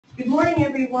Good morning,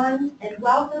 everyone, and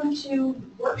welcome to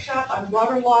workshop on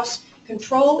water loss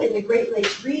control in the Great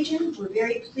Lakes region. We're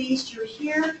very pleased you're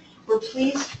here. We're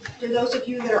pleased to those of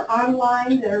you that are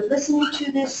online that are listening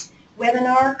to this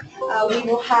webinar. We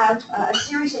will have a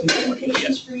series of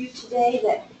presentations for you today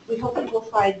that we hope you will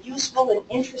find useful and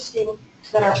interesting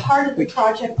that are part of the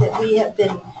project that we have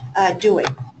been doing.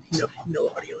 No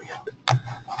audio yet.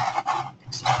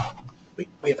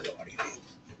 We have no audio yet.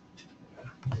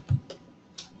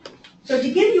 So to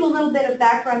give you a little bit of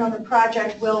background on the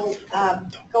project, we'll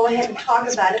go ahead and talk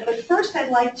about it. But first,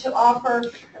 I'd like to offer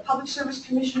the Public Service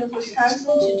Commission of Wisconsin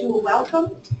to do a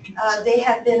welcome. They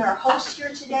have been our hosts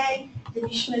here today.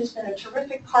 Denise Schmidt's been a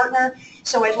terrific partner.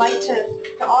 So I'd like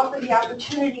to offer the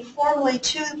opportunity formally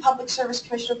to the Public Service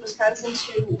Commission of Wisconsin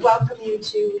to welcome you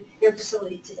to your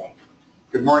facility today.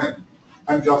 Good morning.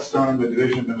 I'm Jeff Stone. I'm the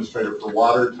Division Administrator for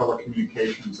Water,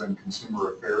 Telecommunications, and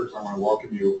Consumer Affairs. I want to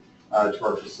welcome you to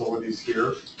our facilities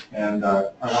here, and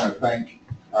I want to thank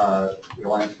the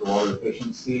Alliance for Water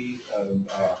Efficiency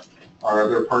and our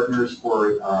other partners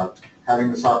for having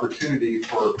this opportunity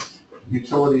for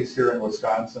utilities here in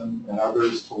Wisconsin and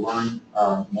others to learn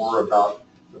more about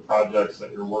the projects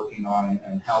that you're working on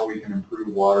and how we can improve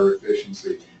water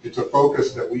efficiency. It's a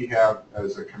focus that we have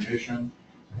as a commission,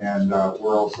 and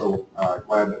we're also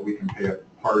glad that we can play a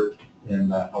part in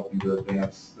helping to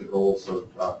advance the goals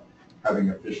of having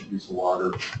efficient use of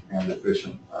water and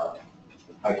efficient,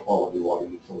 high-quality water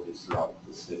utilities throughout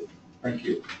the state. Thank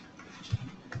you.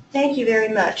 Thank you very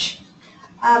much.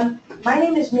 My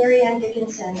name is Mary Ann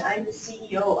Dickinson. I'm the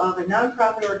CEO of a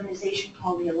nonprofit organization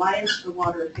called the Alliance for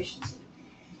Water Efficiency.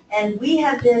 And we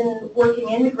have been working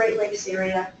in the Great Lakes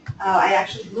area. I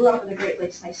actually grew up in the Great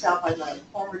Lakes myself. I'm a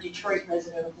former Detroit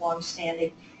resident of long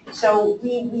standing. So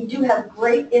we do have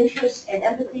great interest and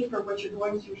empathy for what you're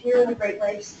going through here in the Great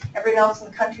Lakes. Everyone else in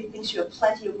the country thinks you have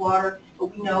plenty of water, but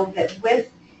we know that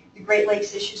with the Great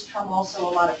Lakes issues come also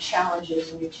a lot of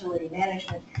challenges in utility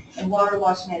management, and water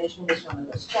loss management is one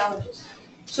of those challenges.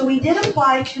 So we did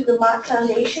apply to the Mott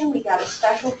Foundation. We got a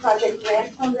special project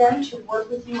grant from them to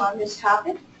work with you on this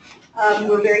topic.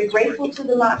 We're very grateful to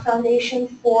the Mott Foundation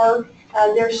for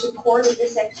their support of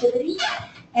this activity.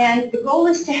 And the goal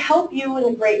is to help you in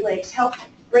the Great Lakes, help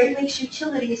Great Lakes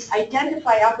utilities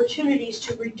identify opportunities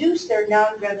to reduce their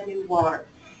non-revenue water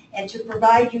and to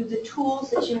provide you the tools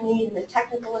that you need and the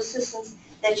technical assistance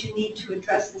that you need to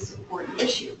address this important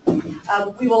issue.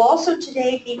 We will also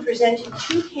today be presenting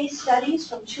 2 case studies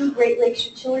from 2 Great Lakes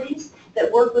utilities that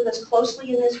work with us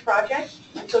closely in this project.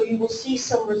 So you will see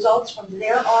some results from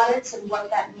their audits and what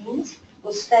that means.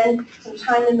 We'll spend some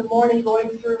time in the morning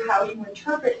going through how you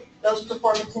interpret those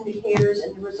performance indicators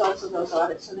and the results of those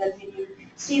audits, so that when you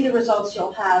see the results,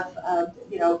 you'll have a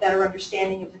better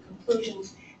understanding of the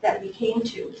conclusions that we came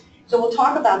to. So we'll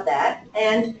talk about that.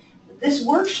 And this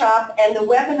workshop and the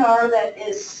webinar that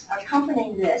is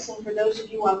accompanying this, and for those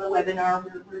of you on the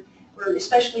webinar, we're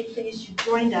especially pleased you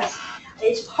joined us.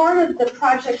 It's part of the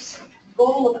project's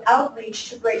goal of outreach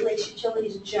to Great Lakes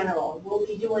utilities in general. We'll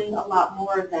be doing a lot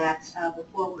more of that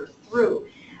before we're through,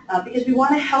 because we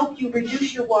want to help you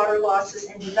reduce your water losses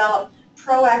and develop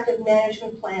proactive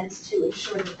management plans to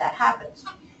ensure that that happens.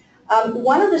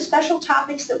 One of the special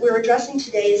topics that we're addressing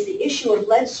today is the issue of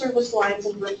lead service lines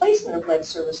and replacement of lead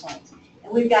service lines.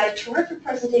 And we've got a terrific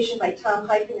presentation by Tom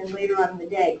Heikkinen later on in the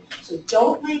day. So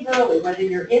don't leave early, whether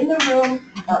you're in the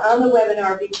room or on the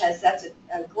webinar, because that's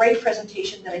a great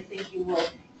presentation that I think you will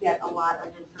get a lot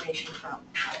of information from.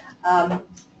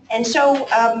 And so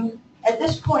at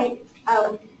this point,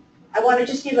 I want to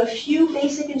just give a few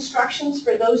basic instructions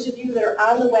for those of you that are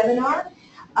on the webinar.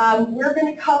 We're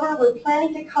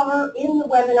planning to cover in the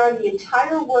webinar the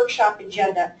entire workshop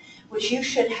agenda, which you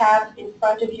should have in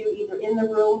front of you either in the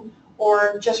room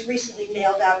or just recently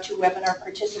mailed out to webinar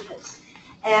participants.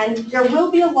 And there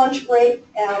will be a lunch break,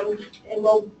 and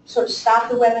we'll sort of stop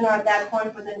the webinar at that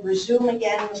point, but then resume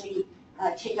again when we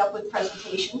take up with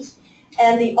presentations.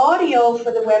 And the audio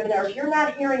for the webinar, if you're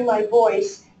not hearing my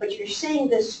voice, but you're seeing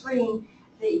this screen,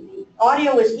 the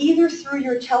audio is either through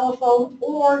your telephone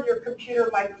or your computer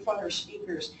microphone or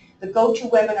speakers. The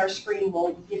GoToWebinar screen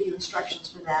will give you instructions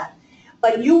for that.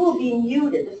 But you will be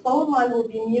muted. The phone line will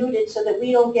be muted so that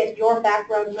we don't get your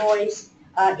background noise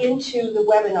into the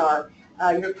webinar.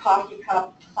 Your coffee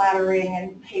cup clattering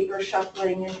and paper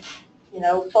shuffling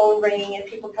and phone ringing and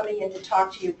people coming in to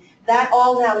talk to you. That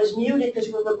all now is muted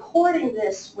because we're recording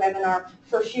this webinar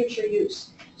for future use.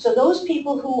 So those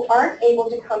people who aren't able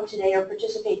to come today or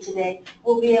participate today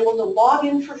will be able to log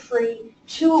in for free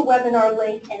to a webinar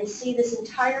link and see this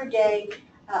entire day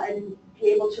and be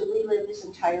able to relive this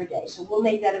entire day. So we'll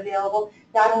make that available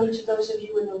not only to those of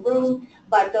you in the room,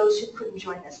 but those who couldn't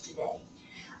join us today.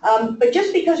 But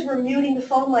just because we're muting the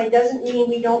phone line doesn't mean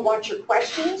we don't want your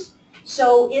questions.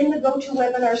 So in the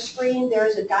GoToWebinar screen,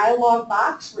 there's a dialog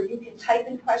box where you can type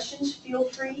in questions. Feel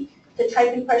free to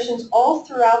type in questions all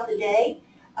throughout the day.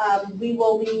 We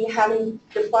will be having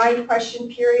defined question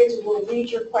periods, and we'll read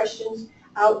your questions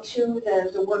out to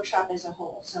the workshop as a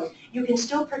whole. So you can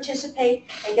still participate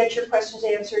and get your questions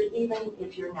answered even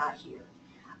if you're not here.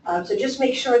 So just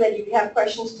make sure that if you have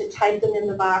questions to type them in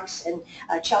the box, and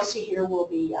Chelsea here will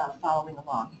be following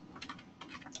along.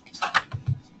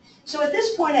 So at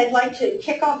this point, I'd like to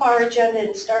kick off our agenda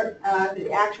and start the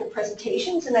actual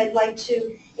presentations, and I'd like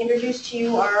to introduce to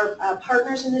you our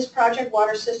partners in this project,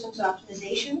 Water Systems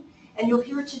Optimization. And you'll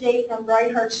hear today from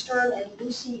Reinhard Sturm and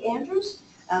Lucy Andrews.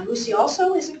 Lucy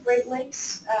also is a Great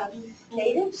Lakes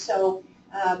native, so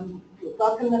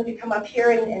welcome them to come up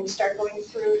here and start going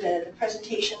through the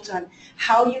presentations on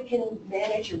how you can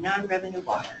manage your non-revenue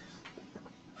water.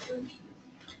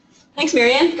 Thanks,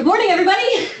 Marianne. Good morning,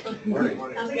 everybody. Good morning.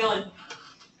 How's it going?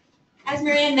 As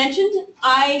Marianne mentioned,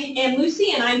 I am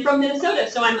Lucy, and I'm from Minnesota,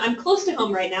 so I'm close to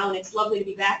home right now, and it's lovely to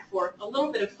be back for a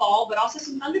little bit of fall, but also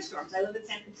some thunderstorms. I live in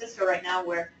San Francisco right now,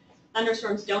 where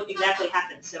thunderstorms don't exactly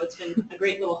happen, so it's been a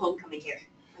great little homecoming here.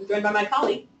 I'm joined by my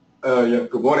colleague. Yeah,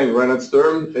 good morning, Reinhard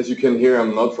Sturm. As you can hear,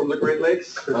 I'm not from the Great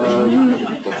Lakes.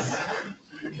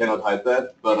 I cannot hide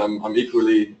that, but I'm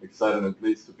equally excited and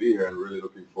pleased to be here and really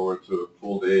looking forward to a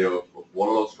full day of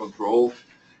water loss control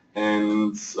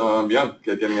and yeah,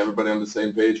 getting everybody on the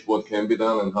same page, what can be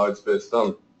done and how it's best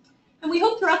done. And we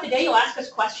hope throughout the day you'll ask us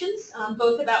questions,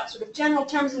 both about sort of general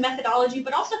terms and methodology,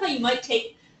 but also how you might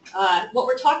take what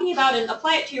we're talking about and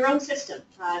apply it to your own system.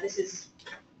 This is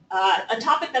a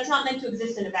topic that's not meant to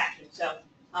exist in a vacuum. So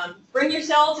bring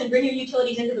yourselves and bring your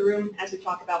utilities into the room as we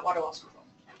talk about water loss control.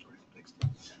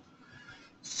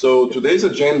 So today's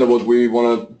agenda, what we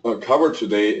want to cover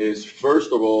today is,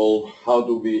 first of all, how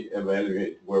do we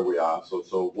evaluate where we are?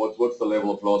 So what's the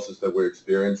level of losses that we're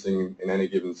experiencing in any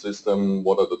given system?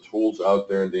 What are the tools out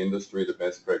there in the industry, the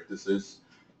best practices,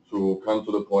 to come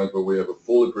to the point where we have a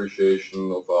full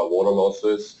appreciation of our water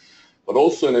losses, but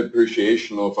also an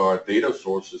appreciation of our data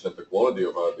sources and the quality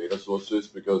of our data sources,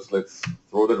 because let's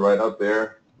throw that right out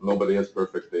there, nobody has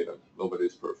perfect data. Nobody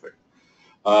is perfect.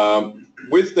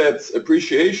 With that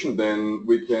appreciation, then,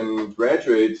 we can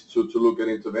graduate to look at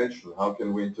intervention. How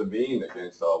can we intervene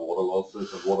against our water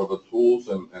losses, and what are the tools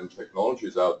and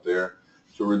technologies out there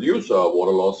to reduce our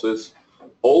water losses?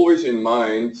 Always in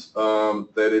mind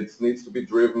that it needs to be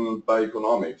driven by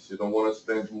economics. You don't want to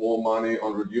spend more money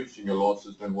on reducing your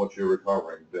losses than what you're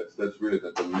recovering. That's really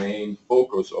the main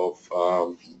focus of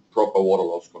proper water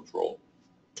loss control.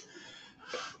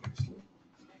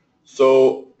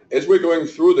 So as we're going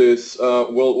through this,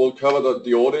 we'll cover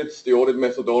the audits, the audit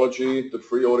methodology, the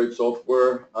free audit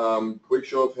software. Quick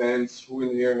show of hands, who in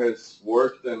here has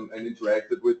worked and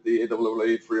interacted with the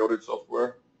AAA free audit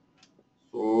software?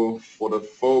 So for the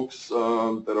folks that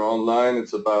are online,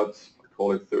 it's about, I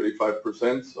call it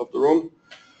 35% of the room.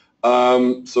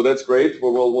 So that's great.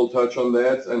 We'll touch on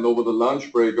that. And over the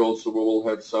lunch break also, we will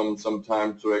have some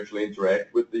time to actually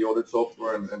interact with the audit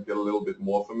software and get a little bit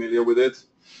more familiar with it.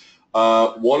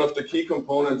 One of the key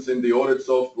components in the audit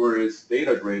software is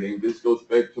data grading. This goes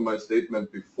back to my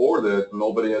statement before that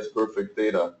nobody has perfect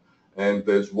data. And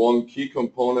there's one key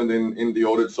component in the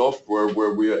audit software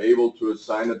where we are able to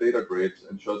assign a data grade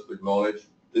and just acknowledge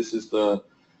this is the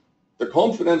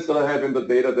confidence that I have in the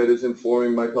data that is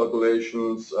informing my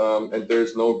calculations, and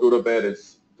there's no good or bad.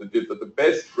 It's the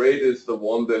best grade is the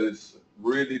one that is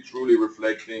really truly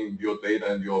reflecting your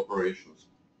data and your operations.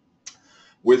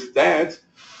 With that,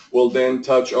 we'll then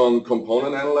touch on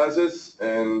component analysis,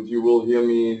 and you will hear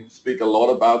me speak a lot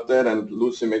about that, and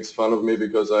Lucy makes fun of me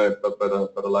because by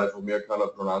the life of me, I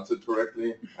cannot pronounce it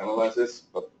correctly, analysis,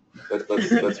 but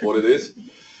that's what it is.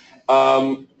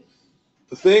 The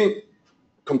thing,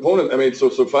 component, I mean, it's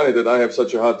so funny that I have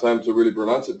such a hard time to really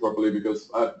pronounce it properly, because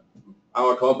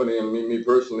our company and me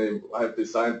personally, I have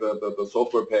designed the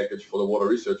software package for the Water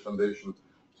Research Foundation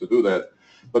to do that.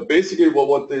 But basically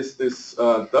what this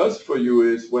does for you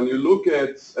is, when you look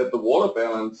at the water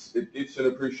balance, it gives you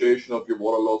an appreciation of your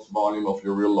water loss volume, of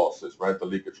your real losses, right, the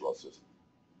leakage losses.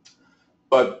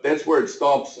 But that's where it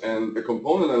stops, and the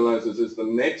component analysis is the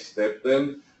next step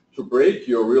then to break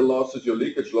your real losses, your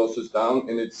leakage losses down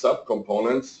in its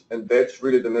subcomponents, and that's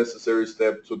really the necessary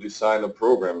step to design a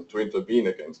program to intervene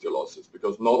against your losses,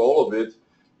 because not all of it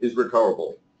is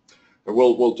recoverable. And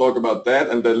we'll talk about that,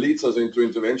 and that leads us into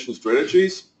intervention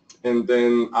strategies. And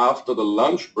then after the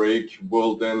lunch break,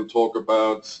 we'll then talk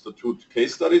about the 2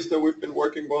 case studies that we've been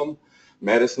working on,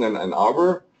 Madison and Ann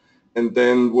Arbor. And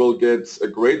then we'll get a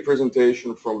great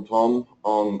presentation from Tom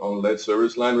on lead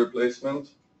service line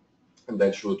replacement. And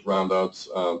that should round out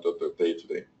the day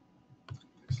today.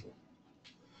 Excellent.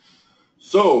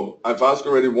 So I've asked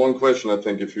already one question, I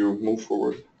think, if you move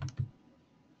forward.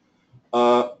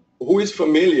 Who is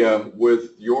familiar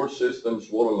with your system's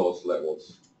water loss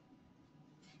levels?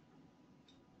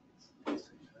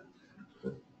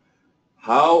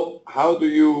 How do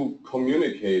you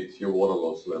communicate your water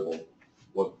loss level?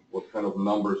 What kind of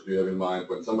numbers do you have in mind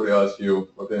when somebody asks you,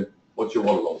 okay, what's your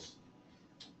water loss?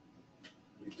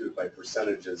 We do it by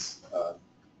percentages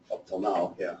up till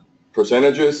now, yeah.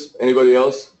 Percentages? Anybody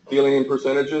else dealing in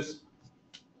percentages?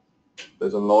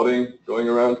 There's a nodding going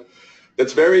around.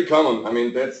 That's very common. I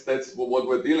mean, that's what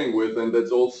we're dealing with, and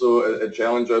that's also a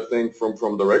challenge, I think,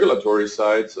 from the regulatory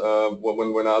side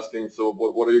when asking, so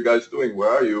what are you guys doing? Where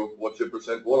are you? What's your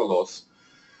percent water loss?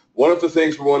 One of the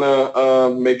things we want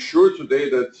to make sure today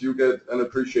that you get an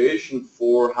appreciation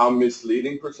for how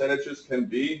misleading percentages can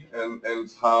be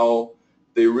and how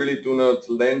they really do not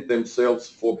lend themselves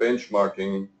for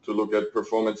benchmarking to look at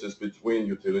performances between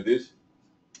utilities.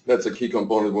 That's a key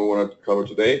component we want to cover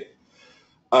today.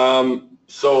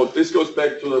 So this goes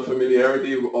back to the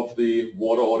familiarity of the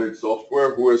water audit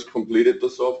software. Who has completed the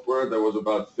software? There was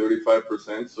about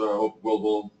 35%, so I hope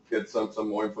we'll get some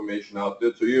more information out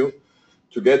there to you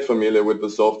to get familiar with the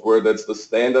software. That's the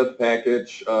standard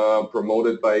package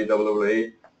promoted by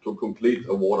AAA to complete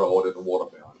a water audit and water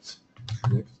balance.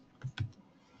 Next.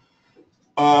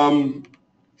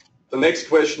 The next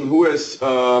question, who has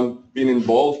been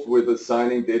involved with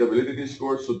assigning data validity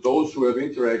scores? So those who have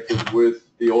interacted with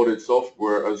the audit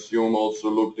software, I assume, also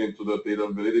looked into the data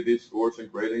validity scores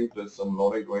and grading. There's some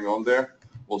nodding going on there.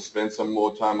 We'll spend some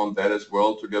more time on that as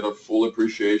well to get a full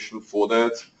appreciation for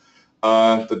that.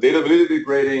 The data validity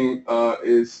grading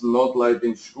is not like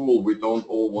in school. We don't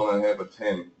all want to have a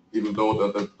 10, even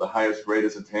though the highest grade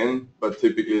is a 10, but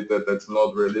typically that's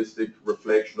not realistic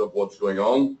reflection of what's going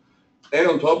on. And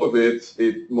on top of it,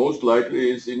 it most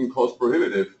likely is even cost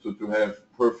prohibitive to have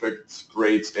perfect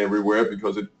grades everywhere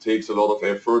because it takes a lot of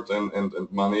effort and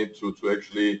money to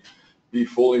actually be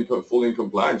fully in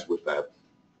compliance with that.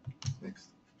 Next.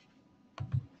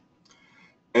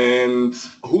 And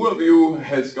who of you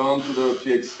has gone to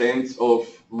the extent of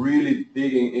really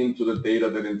digging into the data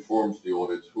that informs the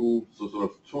audit? Who sort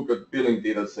of took a billing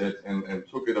data set and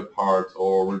took it apart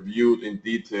or reviewed in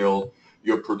detail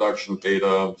your production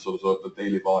data, sort of the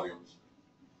daily volumes?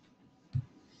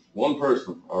 One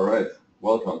person. All right.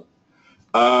 Welcome.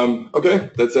 Okay,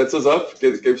 that sets us up.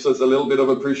 Gives us a little bit of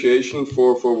appreciation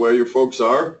for where you folks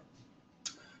are.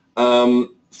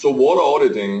 So water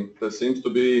auditing, there seems to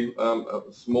be a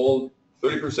small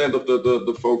 30% of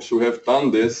the folks who have done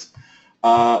this.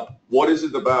 What is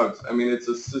it about? I mean, it's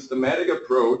a systematic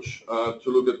approach to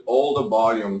look at all the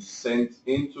volumes sent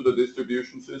into the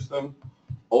distribution system,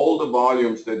 all the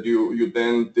volumes that you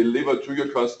then deliver to your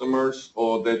customers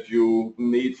or that you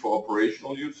need for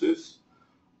operational uses.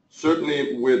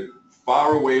 Certainly we're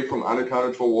far away from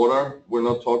unaccounted for water. We're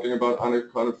not talking about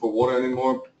unaccounted for water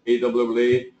anymore.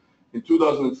 AAA in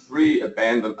 2003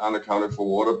 abandoned unaccounted for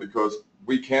water because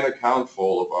we can account for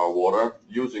all of our water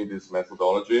using this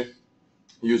methodology,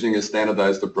 using a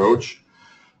standardized approach.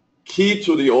 Key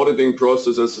to the auditing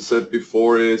process, as I said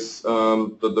before, is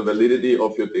the validity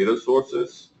of your data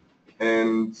sources.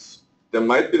 And there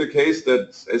might be the case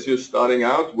that as you're starting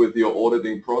out with your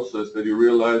auditing process that you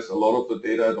realize a lot of the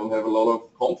data I don't have a lot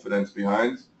of confidence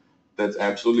behind. That's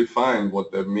absolutely fine.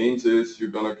 What that means is you're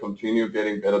going to continue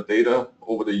getting better data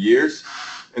over the years.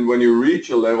 And when you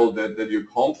reach a level that you're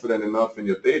confident enough in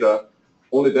your data,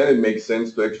 only then it makes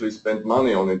sense to actually spend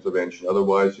money on intervention.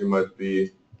 Otherwise, you might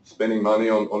be spending money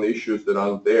on issues that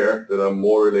aren't there, that are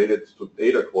more related to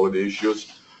data quality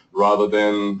issues rather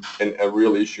than a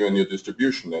real issue in your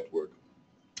distribution network.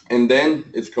 And then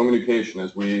it's communication.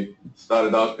 As we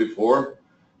started out before,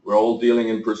 we're all dealing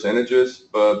in percentages,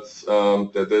 but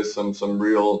there's some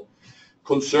real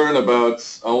concern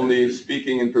about only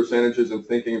speaking in percentages and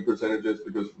thinking in percentages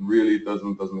because really it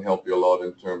doesn't help you a lot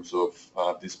in terms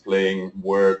of displaying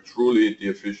where truly the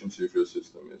efficiency of your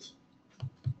system is.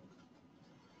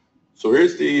 So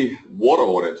here's the water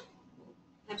audit.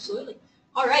 Absolutely.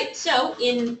 All right, so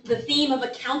in the theme of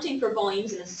accounting for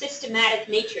volumes in a systematic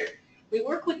nature, we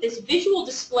work with this visual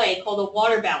display called a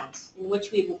water balance, in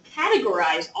which we will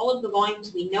categorize all of the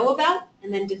volumes we know about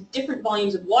and then different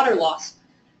volumes of water loss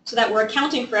so that we're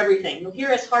accounting for everything. You'll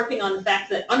hear us harping on the fact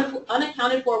that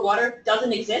unaccounted for water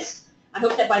doesn't exist, I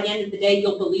hope that by the end of the day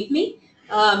you'll believe me.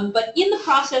 But in the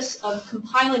process of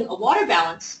compiling a water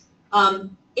balance,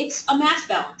 it's a mass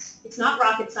balance. It's not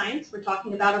rocket science. We're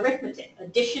talking about arithmetic,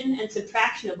 addition and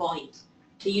subtraction of volumes,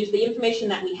 to use the information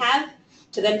that we have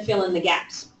to then fill in the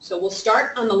gaps. So we'll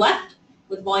start on the left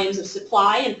with volumes of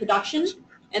supply and production,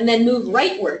 and then move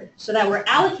rightward so that we're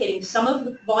allocating some of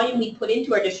the volume we put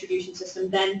into our distribution system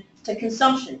then to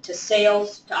consumption, to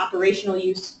sales, to operational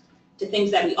use, to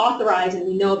things that we authorize and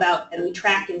we know about and we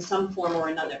track in some form or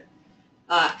another.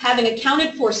 Having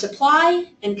accounted for supply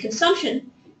and consumption,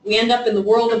 we end up in the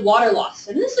world of water loss.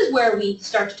 And this is where we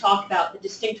start to talk about the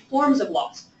distinct forms of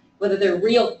loss, whether they're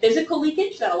real physical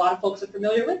leakage that a lot of folks are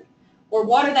familiar with, or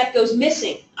water that goes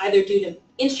missing, either due to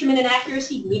instrument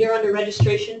inaccuracy, meter under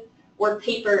registration, or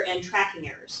paper and tracking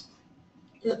errors.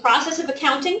 In the process of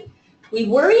accounting, we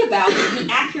worry about the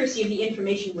accuracy of the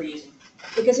information we're using.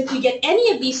 Because if we get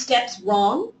any of these steps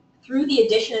wrong through the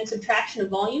addition and subtraction of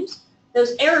volumes,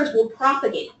 those errors will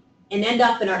propagate and end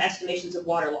up in our estimations of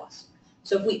water loss.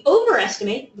 So if we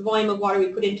overestimate the volume of water we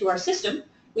put into our system,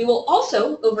 we will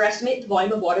also overestimate the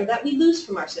volume of water that we lose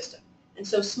from our system. And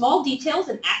so small details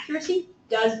and accuracy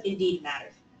does indeed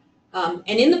matter. And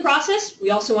in the process,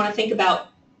 we also want to think about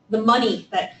the money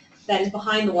that is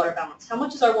behind the water balance. How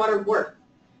much is our water worth?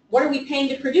 What are we paying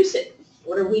to produce it?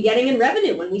 What are we getting in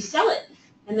revenue when we sell it?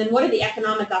 And then what are the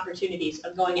economic opportunities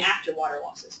of going after water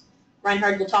losses?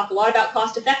 Reinhard will talk a lot about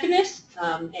cost effectiveness,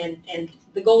 and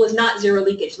the goal is not zero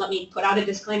leakage. Let me put out a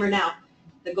disclaimer now.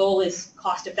 The goal is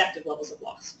cost effective levels of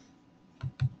loss.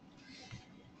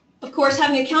 Of course,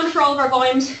 having accounted for all of our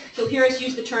volumes, you'll hear us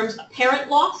use the terms apparent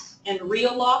loss and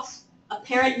real loss.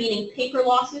 Apparent meaning paper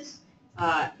losses,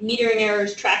 metering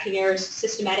errors, tracking errors,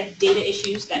 systematic data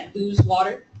issues that lose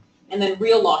water, and then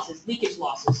real losses, leakage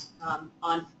losses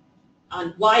on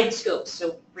wide scopes,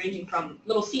 so ranging from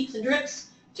little seeps and drips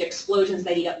to explosions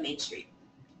that eat up Main Street.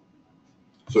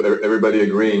 So everybody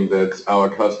agreeing that our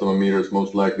customer meters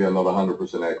most likely are not 100%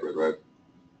 accurate, right?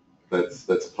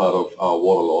 That's part of our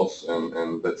water loss,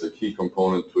 and that's a key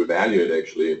component to evaluate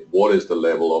actually what is the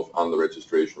level of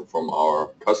under-registration from our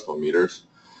customer meters,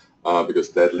 because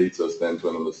that leads us then to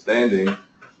an understanding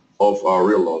of our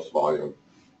real loss volume.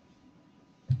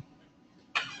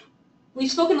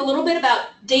 We've spoken a little bit about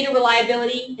data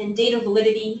reliability and data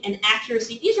validity and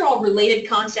accuracy. These are all related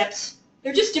concepts.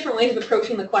 They're just different ways of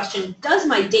approaching the question, does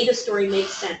my data story make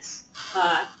sense?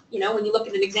 When you look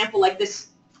at an example like this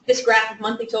graph of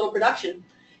monthly total production,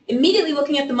 immediately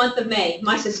looking at the month of May,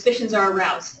 my suspicions are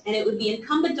aroused, and it would be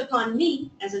incumbent upon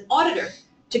me as an auditor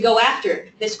to go after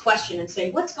this question and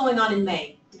say, what's going on in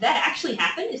May? Did that actually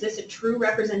happen? Is this a true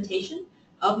representation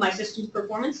of my system's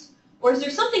performance? Or is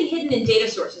there something hidden in data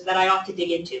sources that I ought to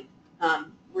dig into?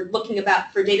 We're looking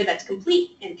for data that's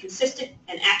complete and consistent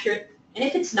and accurate, and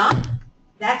if it's not,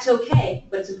 that's okay,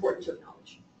 but it's important to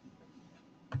acknowledge.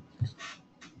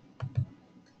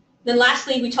 Then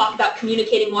lastly, we talk about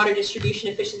communicating water distribution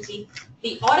efficiency.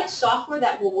 The audit software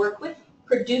that we'll work with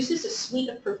produces a suite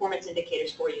of performance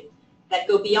indicators for you that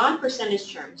go beyond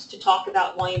percentage terms to talk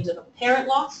about volumes of apparent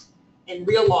loss and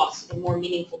real loss in more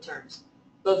meaningful terms,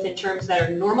 both in terms that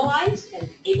are normalized and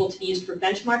able to be used for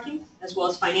benchmarking, as well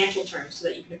as financial terms so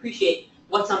that you can appreciate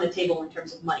what's on the table in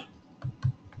terms of money.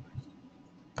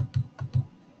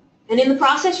 And in the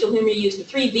process, you'll hear me use the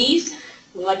 3 V's.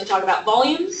 We like to talk about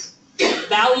volumes,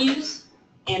 values,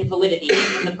 and validity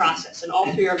in the process, and all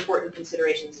 3 are important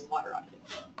considerations in water auditing.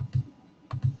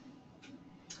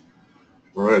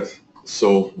 All right.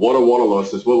 So what are water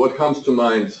losses? Well, what comes to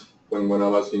mind when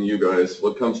I'm asking you guys?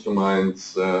 What comes to mind?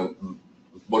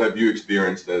 What have you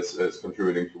experienced as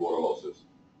contributing to water losses?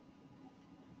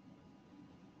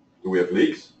 Do we have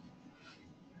leaks?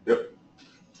 Yep.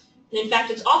 And in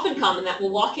fact, it's often common that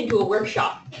we'll walk into a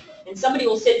workshop and somebody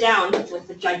will sit down with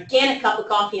a gigantic cup of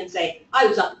coffee and say, I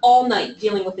was up all night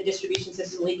dealing with the distribution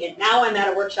system leak, and now I'm at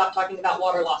a workshop talking about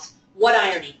water loss. What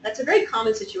irony. That's a very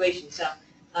common situation. So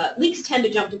leaks tend to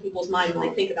jump to people's minds when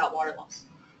they think about water loss.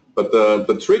 But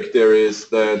the trick there is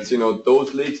that,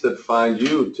 those leaks that find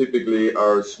you typically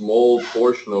are a small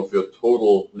portion of your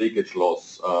total leakage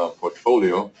loss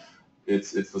portfolio.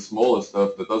 It's the smaller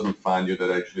stuff that doesn't find you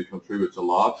that actually contributes a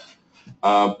lot.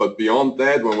 But beyond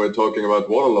that, when we're talking about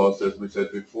water loss, as we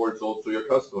said before, it's also your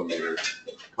customer meters.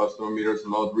 Customer meters are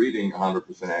not reading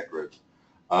 100% accurate.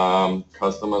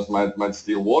 Customers might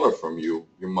steal water from you.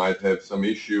 You might have some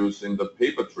issues in the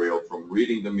paper trail from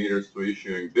reading the meters to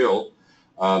issuing bill,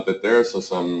 that there's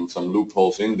some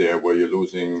loopholes in there where you're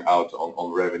losing out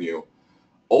on revenue.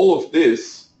 All of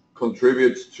this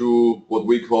contributes to what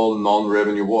we call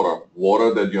non-revenue water,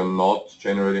 water that you're not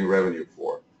generating revenue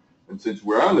for. And since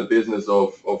we're in the business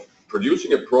of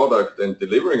producing a product and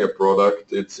delivering a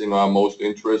product, it's in our most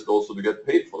interest also to get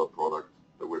paid for the product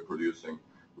that we're producing.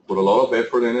 We put a lot of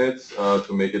effort in it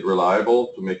to make it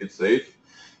reliable, to make it safe.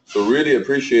 So really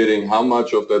appreciating how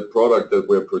much of that product that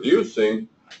we're producing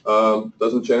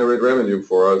doesn't generate revenue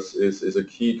for us is a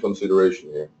key consideration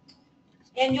here.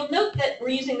 And you'll note that we're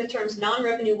using the terms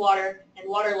non-revenue water and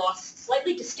water loss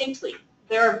slightly distinctly.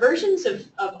 There are versions of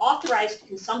authorized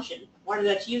consumption, water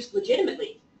that's used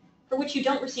legitimately, for which you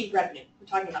don't receive revenue. We're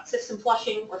talking about system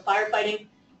flushing or firefighting.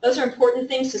 Those are important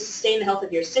things to sustain the health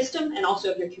of your system and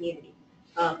also of your community.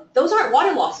 Those aren't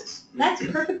water losses. That's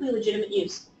perfectly legitimate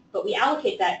use, but we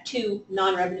allocate that to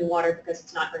non-revenue water because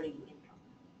it's not earning you income.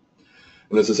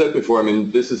 And as I said before, I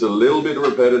mean, this is a little bit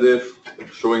repetitive,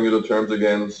 showing you the terms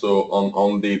again. So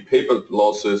on the paper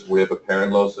losses, we have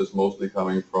apparent losses mostly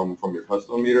coming from your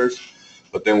customer meters.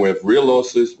 But then we have real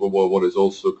losses, what is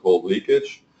also called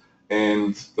leakage.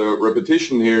 And the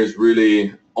repetition here is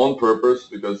really on purpose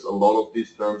because a lot of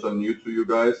these terms are new to you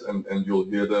guys and you'll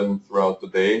hear them throughout the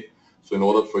day. So in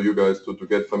order for you guys to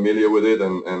get familiar with it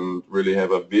and really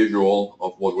have a visual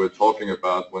of what we're talking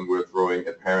about when we're throwing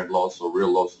apparent loss or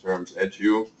real loss terms at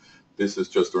you, this is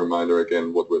just a reminder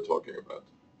again what we're talking about.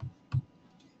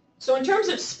 So in terms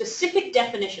of specific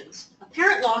definitions,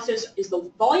 apparent losses is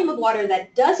the volume of water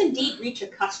that does indeed reach a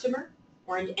customer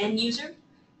or an end user,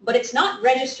 but it's not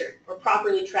registered or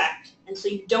properly tracked, and so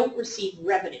you don't receive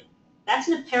revenue. That's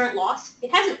an apparent loss.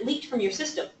 It hasn't leaked from your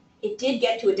system. It did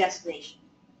get to a destination.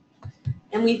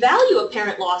 And we value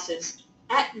apparent losses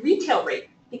at retail rate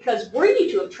because were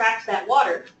you to have tracked that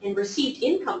water and received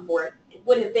income for it, it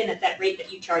would have been at that rate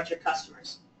that you charge your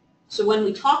customers. So when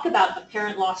we talk about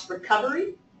apparent loss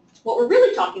recovery, what we're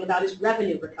really talking about is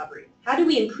revenue recovery. How do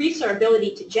we increase our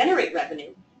ability to generate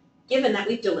revenue given that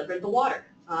we've delivered the water?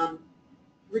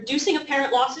 Reducing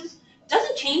apparent losses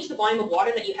doesn't change the volume of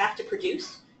water that you have to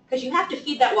produce because you have to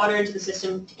feed that water into the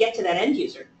system to get to that end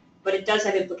user, but it does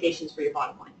have implications for your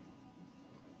bottom line.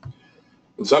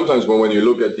 And sometimes when you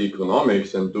look at the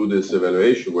economics and do this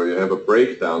evaluation where you have a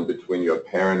breakdown between your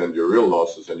apparent and your real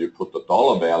losses and you put the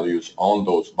dollar values on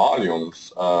those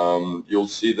volumes, you'll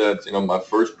see that my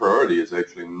first priority is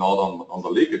actually not on the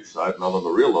leakage side, not on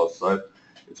the real loss side.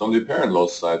 It's on the apparent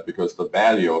loss side because the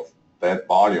value of that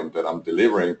volume that I'm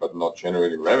delivering but not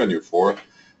generating revenue for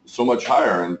is so much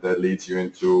higher, and that leads you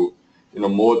into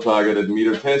more targeted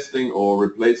meter testing or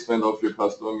replacement of your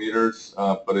customer meters,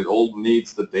 but it all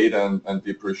needs the data and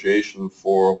the appreciation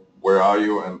for where are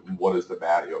you and what is the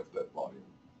value of that volume.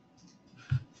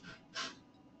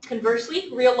 Conversely,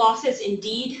 real losses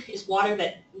indeed is water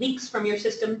that leaks from your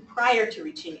system prior to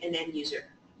reaching an end user.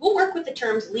 We'll work with the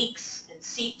terms leaks and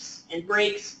seeps and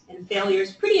breaks and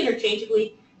failures pretty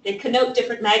interchangeably. They connote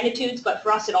different magnitudes, but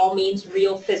for us it all means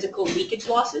real physical leakage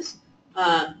losses.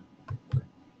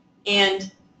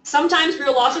 And sometimes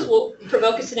real losses will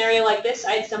provoke a scenario like this.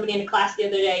 I had somebody in a class the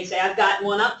other day say, I've got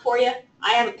one up for you.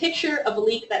 I have a picture of a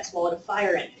leak that swallowed a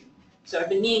fire engine. So I've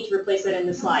been meaning to replace that in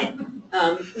the slide.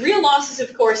 Real losses,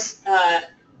 of course,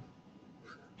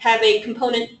 have a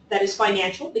component that is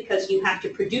financial because you have to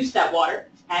produce that water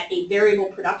at a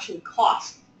variable production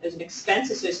cost. There's an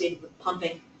expense associated with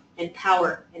pumping and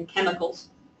power and chemicals.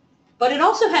 But it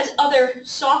also has other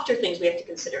softer things we have to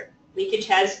consider. Leakage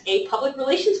has a public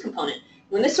relations component.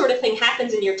 When this sort of thing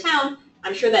happens in your town,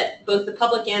 I'm sure that both the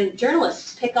public and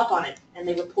journalists pick up on it and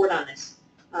they report on this.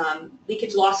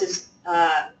 Leakage losses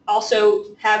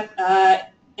also have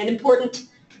an important,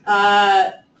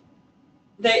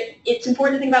 it's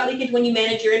important to think about leakage when you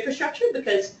manage your infrastructure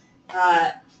because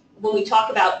when we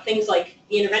talk about things like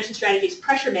the intervention strategies,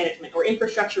 pressure management, or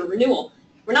infrastructure renewal,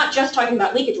 we're not just talking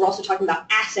about leakage, we're also talking about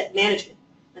asset management.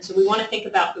 And so we want to think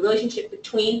about the relationship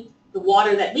between the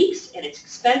water that leaks and its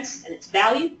expense and its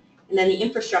value, and then the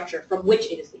infrastructure from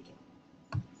which it is leaking.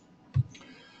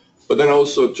 But then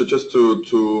also, just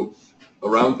to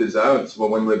round this out, so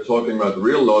when we're talking about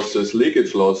real losses,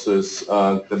 leakage losses,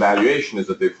 the valuation is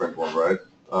a different one, right?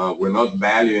 We're not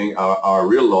valuing our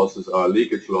real losses, our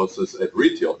leakage losses at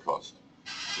retail cost.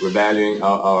 We're valuing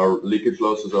our leakage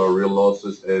losses, our real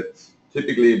losses at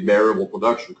typically variable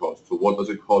production cost. So what does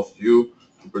it cost you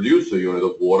to produce a unit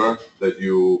of water that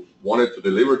you wanted to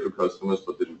deliver to customers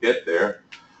but didn't get there,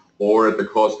 or at the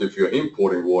cost if you're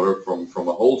importing water from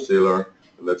a wholesaler,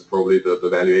 and that's probably the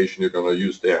valuation you're going to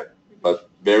use there. But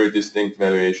very distinct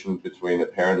valuation between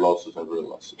apparent losses and real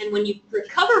losses. And when you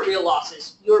recover real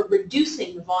losses, you're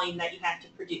reducing the volume that you have to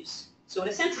produce. So in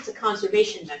a sense, it's a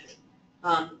conservation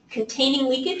measure. Containing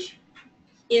leakage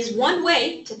is one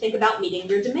way to think about meeting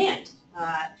your demand.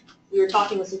 We were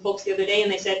talking with some folks the other day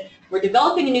and they said, we're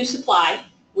developing a new supply,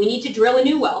 we need to drill a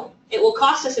new well, It will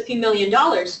cost us a few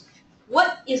 $1,000,000.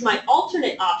 What is my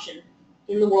alternate option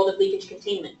in the world of leakage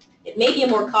containment? It may be a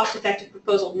more cost-effective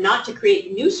proposal not to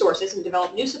create new sources and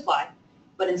develop new supply,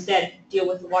 but instead deal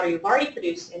with the water you've already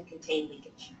produced and contain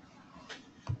leakage.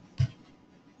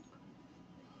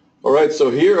 All right, so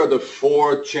here are the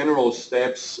 4 general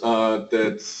steps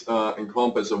that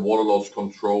encompass a water loss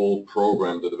control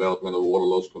program, the development of a water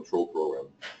loss control program.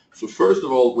 So first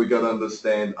of all, we got to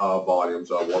understand our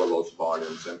volumes, our water loss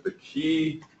volumes, and the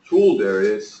key tool there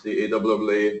is the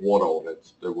AWWA water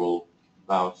audit. That will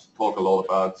now talk a lot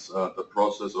about the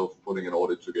process of putting an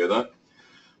audit together.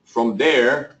 From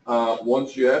there,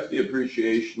 once you have the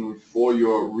appreciation for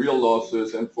your real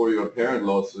losses and for your apparent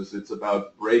losses, it's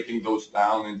about breaking those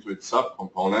down into its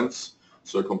subcomponents,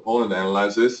 so component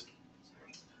analysis.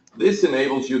 This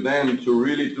enables you then to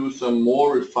really do some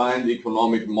more refined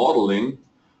economic modeling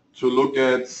to look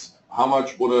at how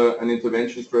much would an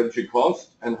intervention strategy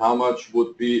cost and how much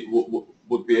would be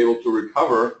able to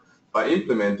recover by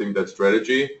implementing that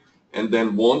strategy. And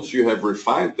then once you have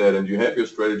refined that and you have your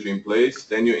strategy in place,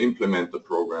 then you implement the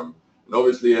program. And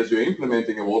obviously, as you're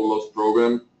implementing a water loss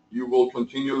program, you will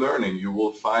continue learning. You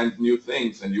will find new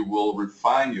things and you will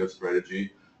refine your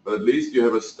strategy. But at least you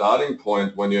have a starting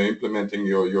point when you're implementing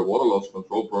your water loss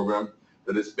control program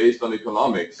that is based on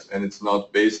economics, and it's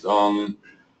not based on,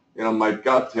 my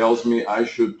gut tells me I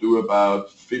should do about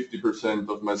 50%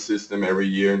 of my system every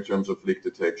year in terms of leak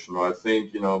detection. Or I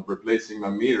think, replacing my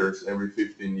meters every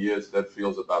 15 years, that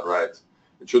feels about right.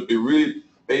 It should be really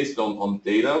based on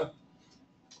data,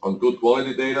 on good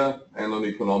quality data, and on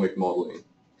economic modeling.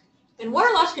 And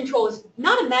water loss control is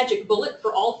not a magic bullet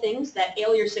for all things that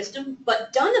ail your system,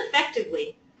 but done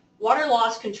effectively, water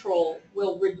loss control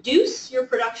will reduce your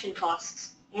production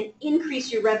costs and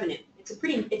increase your revenue.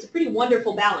 It's a pretty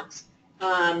wonderful balance.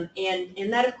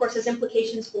 And that, of course, has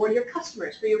implications for your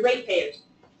customers, for your ratepayers.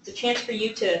 It's a chance for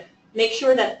you to make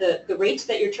sure that the rates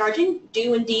that you're charging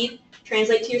do indeed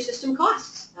translate to your system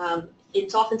costs.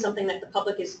 It's often something that the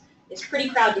public is pretty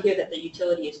proud to hear that the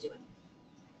utility is doing.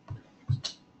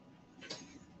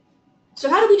 So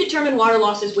how do we determine water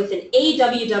losses with an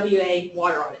AWWA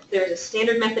water audit? There's a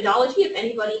standard methodology. If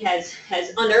anybody has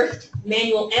unearthed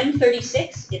Manual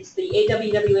M36, it's the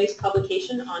AWWA's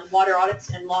publication on water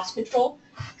audits and loss control.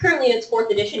 Currently in its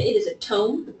 4th edition, it is a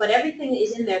tome, but everything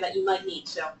is in there that you might need.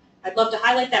 So I'd love to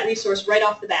highlight that resource right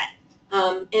off the bat.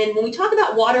 And when we talk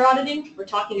about water auditing, we're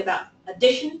talking about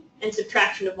addition and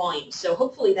subtraction of volumes. So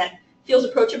hopefully that feels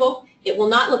approachable. It will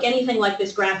not look anything like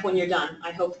this graph when you're done.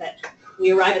 I hope that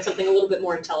we arrive at something a little bit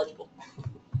more intelligible.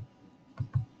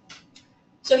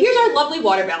 So here's our lovely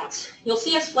water balance. You'll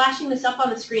see us flashing this up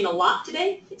on the screen a lot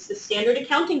today. It's the standard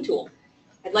accounting tool.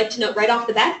 I'd like to note right off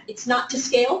the bat, it's not to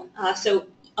scale. So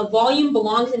a volume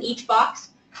belongs in each box,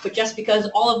 but just because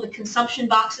all of the consumption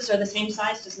boxes are the same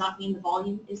size does not mean the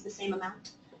volume is the same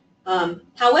amount.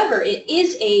 However, it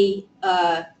is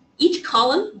each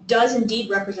column does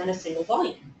indeed represent a single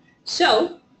volume.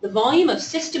 So the volume of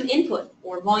system input,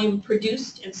 or volume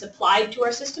produced and supplied to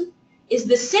our system, is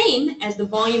the same as the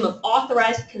volume of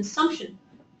authorized consumption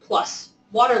plus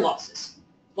water losses.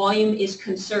 Volume is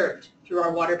conserved through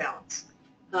our water balance.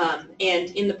 And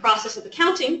in the process of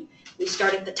accounting, we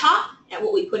start at the top at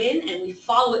what we put in, and we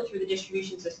follow it through the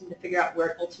distribution system to figure out where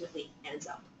it ultimately ends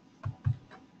up.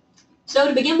 So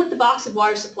to begin with the box of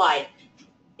water supplied,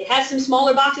 it has some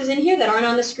smaller boxes in here that aren't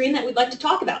on the screen that we'd like to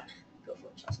talk about. Go for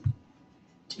it, Justin.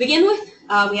 To begin with,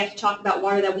 we have to talk about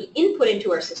water that we input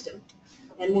into our system.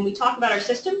 And when we talk about our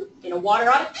system in a water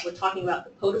audit, we're talking about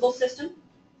the potable system.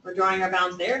 We're drawing our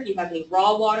bounds there. If you have any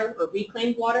raw water or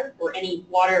reclaimed water or any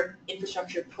water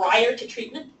infrastructure prior to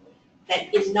treatment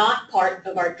that is not part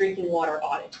of our drinking water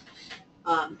audit.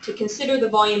 To consider the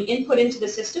volume input into the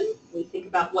system, we think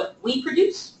about what we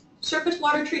produce, surface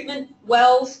water treatment,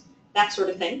 wells, that sort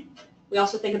of thing. We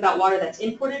also think about water that's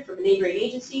imported from a neighboring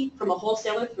agency, from a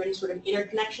wholesaler through any sort of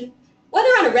interconnection, whether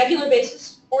on a regular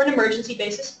basis or an emergency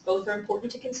basis. Both are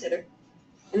important to consider.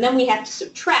 And then we have to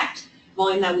subtract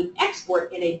volume that we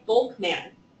export in a bulk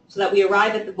manner so that we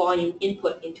arrive at the volume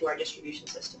input into our distribution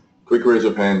system. Quick raise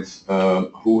of hands.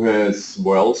 Who has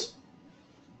wells?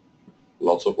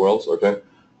 Lots of wells, okay.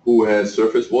 Who has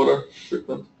surface water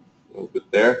treatment? A little bit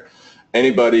there.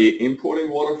 Anybody importing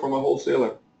water from a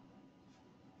wholesaler?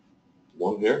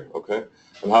 One here, okay.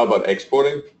 And how about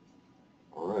exporting?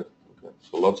 All right, okay.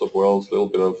 So lots of wells, a little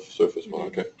bit of surface water,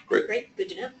 okay, great. Great, good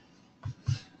to know.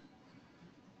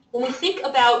 When we think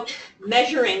about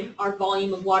measuring our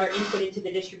volume of water input into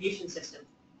the distribution system,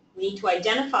 we need to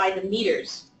identify the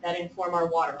meters that inform our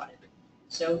water audit.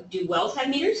 So do wells have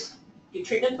meters? Do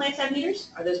treatment plants have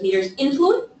meters? Are those meters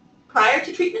influent prior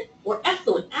to treatment or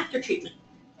effluent after treatment.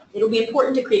 It'll be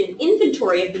important to create an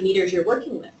inventory of the meters you're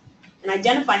working with and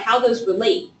identify how those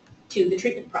relate to the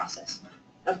treatment process.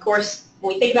 Of course,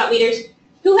 when we think about meters,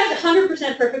 who has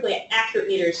 100% perfectly accurate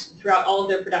meters throughout all of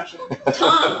their production?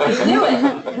 Tom, you knew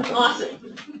it.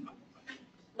 Awesome.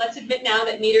 Let's admit now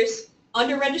that meters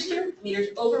under-register, meters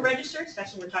over-register,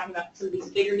 especially when we're talking about some of these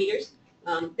bigger meters.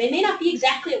 They may not be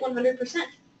exactly at 100%.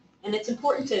 And it's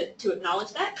important to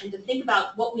acknowledge that and to think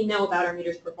about what we know about our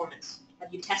meters' performance.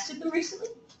 Have you tested them recently?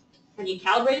 Have you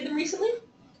calibrated them recently?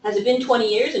 Has it been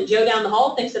 20 years and Joe down the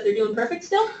hall thinks that they're doing perfect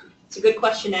still? It's a good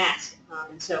question to ask.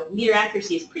 And so meter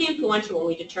accuracy is pretty influential when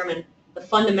we determine the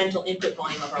fundamental input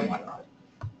volume of our water audit.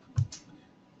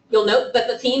 You'll note that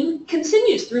the theme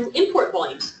continues through import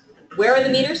volumes. Where are the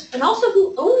meters? And also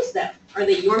who owns them? Are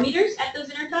they your meters at those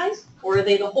interties? Or are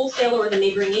they the wholesaler or the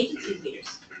neighboring agency's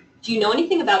meters? Do you know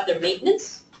anything about their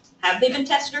maintenance? Have they been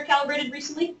tested or calibrated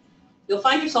recently? You'll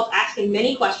find yourself asking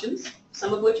many questions,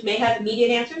 some of which may have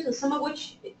immediate answers and some of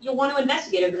which you'll want to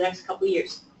investigate over the next couple of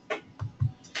years.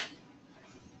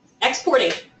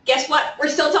 Exporting. Guess what? We're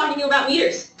still talking to you about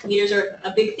meters. Meters are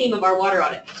a big theme of our water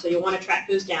audit, so you'll want to track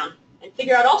those down and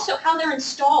figure out also how they're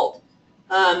installed.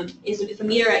 If a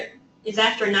meter is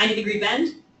after a 90-degree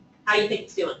bend, how do you think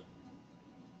it's doing?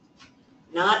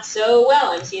 Not so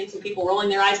well. I'm seeing some people rolling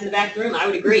their eyes in the back of the room. I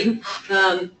would agree.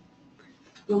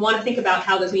 You'll want to think about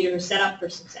how those meters are set up for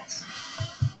success.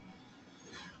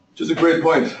 Which is a great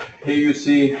point. Here you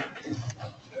see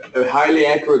a highly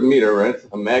accurate meter, right?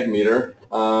 A mag meter,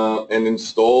 and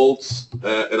installed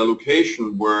at a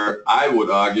location where I would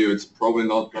argue it's probably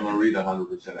not going to read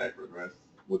 100% accurate, right?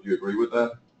 Would you agree with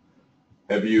that?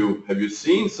 Have you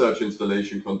seen such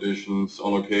installation conditions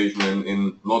on occasion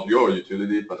in not your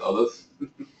utility but others?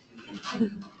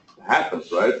 It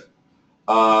happens, right?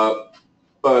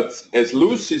 But as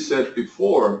Lucy said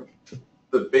before,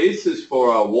 the basis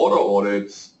for our water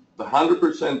audits, the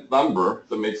 100% number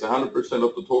that makes 100%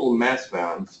 of the total mass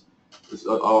balance is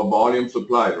our volume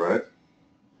supplied, right?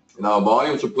 And our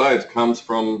volume supplied comes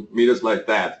from meters like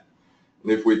that.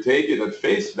 And if we take it at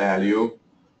face value,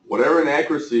 whatever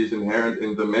inaccuracy is inherent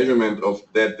in the measurement of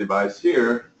that device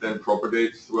here then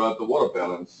propagates throughout the water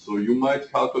balance. So you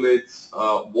might calculate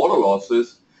water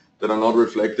losses that are not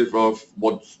reflective of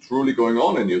what's truly going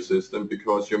on in your system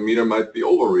because your meter might be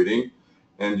overreading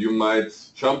and you might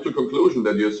jump to the conclusion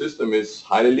that your system is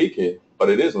highly leaky, but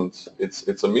it isn't. It's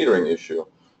a metering issue.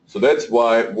 So that's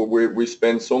why we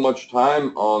spend so much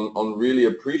time on really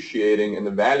appreciating and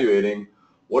evaluating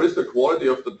what is the quality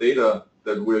of the data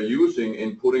that we're using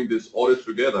in putting this audit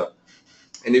together.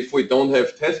 And if we don't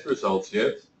have test results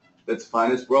yet, that's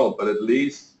fine as well. But at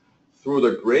least through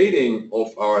the grading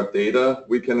of our data,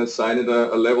 we can assign it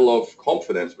a level of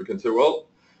confidence. We can say, well,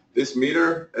 this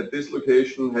meter at this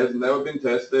location has never been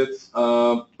tested,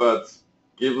 but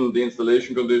given the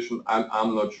installation condition,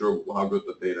 I'm not sure how good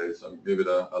the data is. I'll give it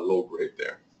a low grade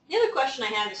there. The other question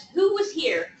I have is, who was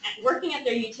here working at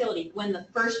their utility when the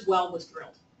first well was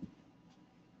drilled?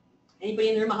 Anybody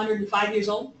in the room 105 years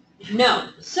old? No.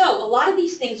 So a lot of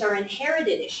these things are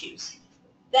inherited issues.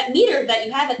 That meter that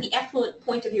you have at the effluent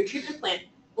point of your treatment plant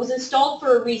was installed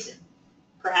for a reason.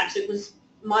 Perhaps it was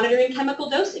monitoring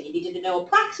chemical dosing. You needed to know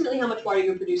approximately how much water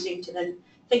you're producing to then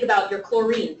think about your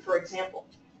chlorine, for example.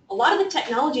 A lot of the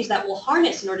technologies that we'll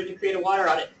harness in order to create a water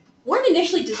audit weren't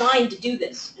initially designed to do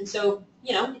this. And so,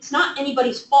 it's not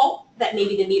anybody's fault that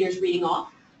maybe the meter's reading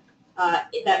off.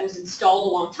 That was installed a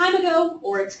long time ago,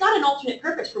 or it's got an alternate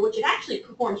purpose for which it actually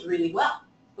performs really well.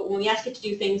 But when we ask it to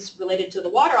do things related to the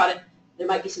water audit, there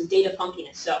might be some data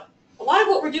funkiness. So a lot of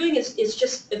what we're doing is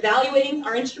just evaluating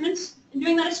our instruments and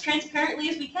doing that as transparently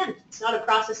as we can. It's not a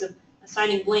process of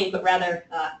assigning blame, but rather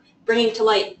bringing to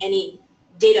light any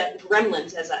data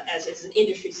gremlins, as is an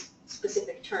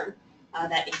industry-specific term,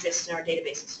 that exists in our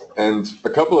databases. And a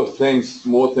couple of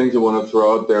more things I want to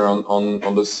throw out there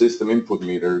on the system input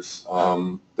meters,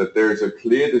 that there is a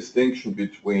clear distinction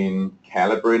between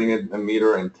calibrating a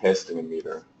meter and testing a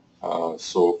meter.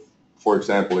 So, for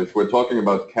example, if we're talking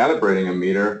about calibrating a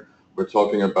meter, we're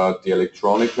talking about the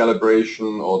electronic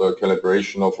calibration or the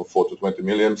calibration of a 4 to 20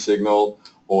 milliamp signal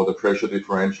or the pressure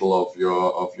differential of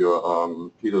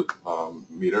your pitot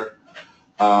meter.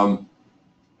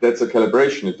 That's a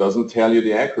calibration. It doesn't tell you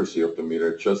the accuracy of the meter.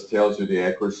 It just tells you the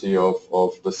accuracy of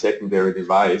the secondary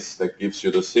device that gives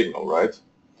you the signal, right?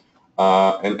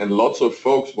 And lots of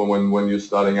folks, when you're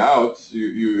starting out,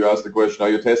 you ask the question, are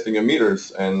you testing your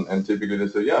meters? And typically they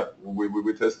say, yeah,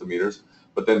 we test the meters.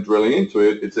 But then drilling into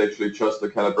it, it's actually just a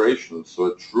calibration. So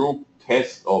a true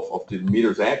test of the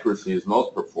meter's accuracy is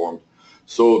not performed.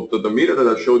 So the meter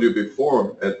that I showed you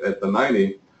before at the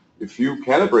 90, if you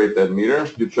calibrate that meter,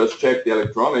 you just check the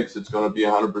electronics, it's going to be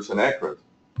 100% accurate.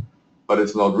 But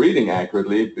it's not reading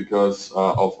accurately because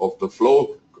of the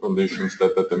flow conditions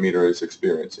that the meter is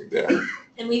experiencing there.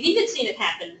 And we've even seen it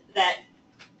happen that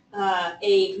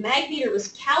a mag meter was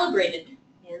calibrated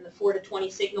and the 4 to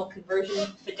 20 signal conversion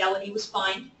fidelity was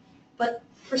fine, but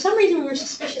for some reason we were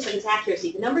suspicious of its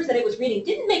accuracy. The numbers that it was reading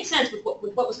didn't make sense with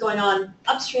what was going on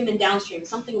upstream and downstream.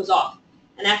 Something was off.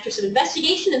 And after some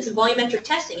investigation and some volumetric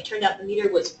testing, it turned out the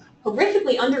meter was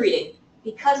horrifically underreading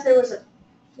because there was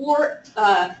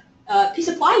a piece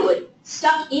of plywood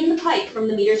stuck in the pipe from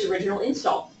the meter's original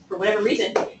install. For whatever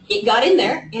reason, it got in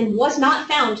there and was not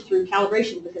found through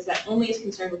calibration because that only is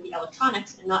concerned with the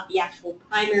electronics and not the actual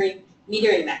primary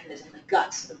metering mechanism, the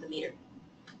guts of the meter.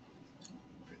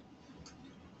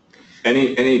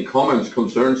 Any comments,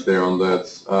 concerns there on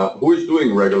that? Who is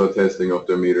doing regular testing of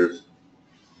their meters?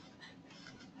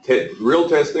 Real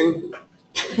testing?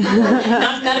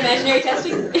 not imaginary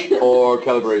testing? Or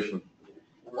calibration?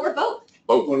 Or both.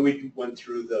 When we went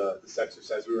through this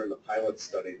exercise, we were in the pilot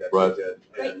study that Right. we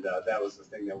did, and that was the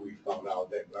thing that we found out,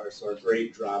 that our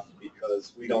grade dropped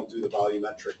because we don't do the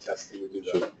volumetric testing, we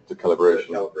do The calibration.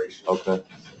 calibration. Okay,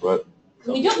 right.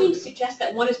 And we don't mean to suggest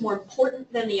that one is more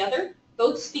important than the other.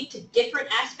 Both speak to different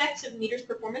aspects of meter's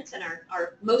performance and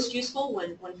are most useful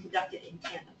when conducted in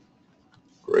tandem.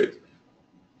 Great.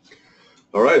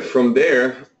 All right, from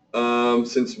there,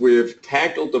 since we've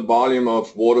tackled the volume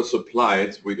of water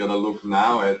supplied, we're going to look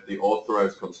now at the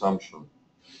authorized consumption.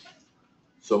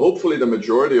 So hopefully the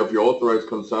majority of your authorized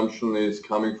consumption is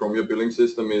coming from your billing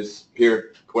system.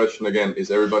 Here, question again,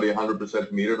 is everybody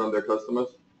 100% metered on their customers?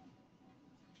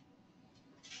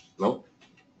 No?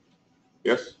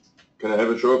 Yes? Can I have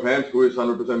a show of hands? Who is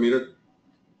 100% metered?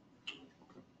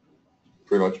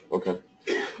 Pretty much, okay.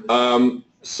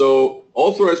 So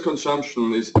authorized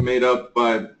consumption is made up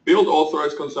by billed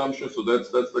authorized consumption, so that's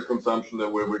the consumption that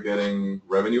we're getting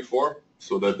revenue for,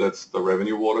 so that's the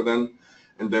revenue water then.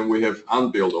 And then we have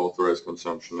unbilled authorized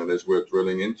consumption, and as we're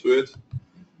drilling into it,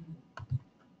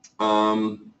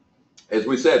 as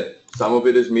we said, some of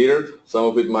it is metered, some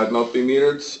of it might not be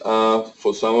metered.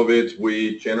 For some of it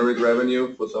we generate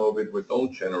revenue, for some of it we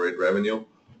don't generate revenue,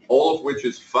 all of which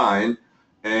is fine.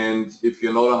 And if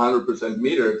you're not 100%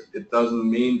 metered, it doesn't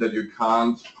mean that you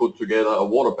can't put together a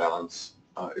water balance.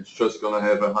 It's just going to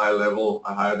have a high level,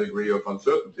 a higher degree of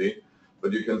uncertainty,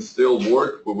 but you can still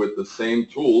work with the same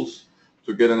tools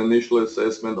to get an initial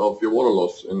assessment of your water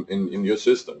loss in your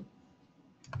system.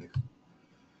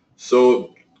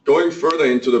 So going further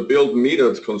into the billed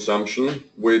metered consumption,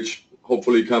 which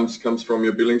hopefully comes from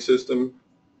your billing system,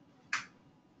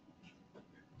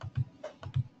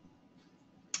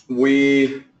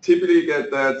 we typically get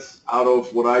that out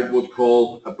of what I would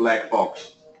call a black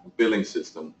box billing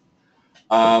system.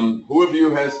 Who of you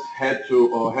has had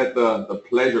to, or had the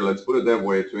pleasure, let's put it that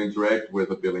way, to interact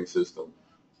with a billing system?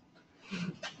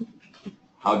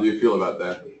 How do you feel about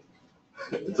that?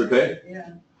 It's okay?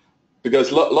 Yeah.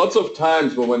 Because lots of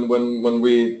times when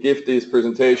we give these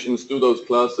presentations, do those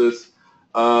classes,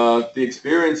 the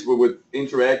experience with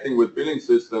interacting with billing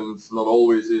systems not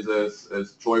always is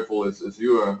as joyful as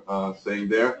you are saying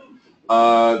there.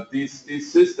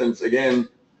 These systems, again,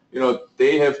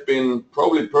 they have been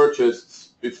probably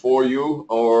purchased before you,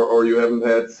 or you haven't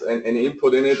had any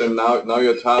input in it, and now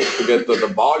you're tasked to get the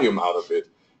volume out of it.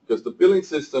 Because the billing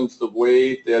systems, the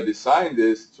way they're designed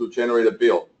is to generate a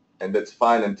bill, and that's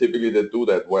fine, and typically they do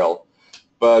that well.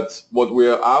 But what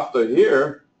we're after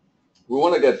here, we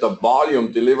want to get the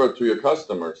volume delivered to your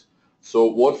customers. So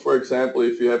what, for example,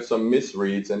 if you have some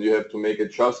misreads and you have to make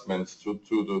adjustments to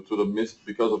the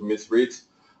because of misreads,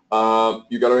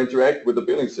 you got to interact with the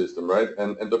billing system, right?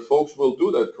 And the folks will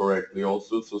do that correctly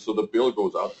also, so the bill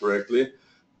goes out correctly.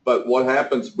 But what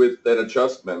happens with that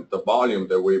adjustment, the volume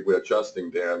that we're adjusting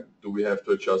there? Do we have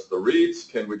to adjust the reads?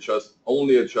 Can we just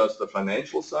only adjust the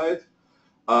financial side?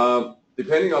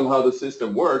 Depending on how the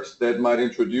system works, that might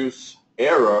introduce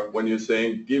error when you're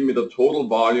saying, give me the total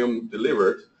volume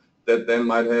delivered. That then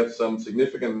might have some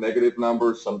significant negative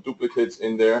numbers, some duplicates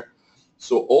in there.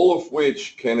 So all of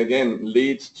which can, again,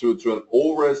 lead to an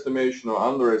overestimation or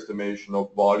underestimation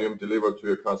of volume delivered to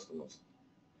your customers.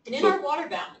 And in our water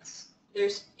balance,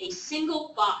 there's a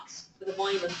single box for the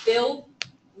volume of billed,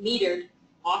 metered,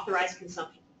 authorized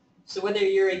consumption. So whether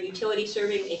you're a utility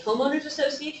serving a homeowners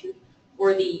association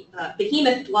or the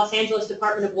behemoth Los Angeles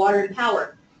Department of Water and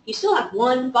Power, you still have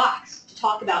one box to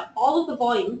talk about all of the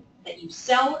volume that you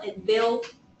sell and bill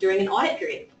during an audit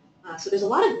period. So there's a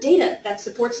lot of data that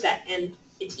supports that, and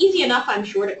it's easy enough, I'm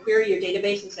sure, to query your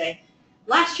database and say,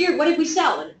 last year, what did we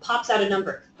sell? And it pops out a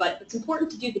number. But it's important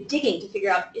to do the digging to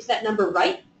figure out, is that number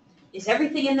right? Is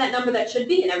everything in that number that should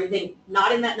be and everything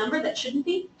not in that number that shouldn't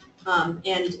be?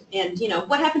 And you know,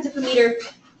 what happens if a meter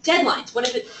deadlines? What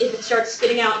if it starts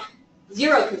spitting out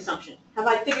zero consumption? Have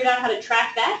I figured out how to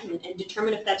track that and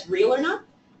determine if that's real or not?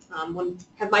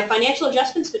 Have my financial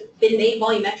adjustments been made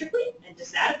volumetrically, and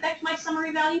does that affect my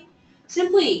summary value?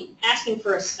 Simply asking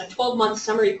for a 12-month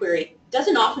summary query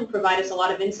doesn't often provide us a lot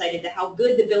of insight into how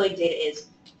good the billing data is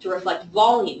to reflect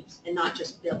volumes and not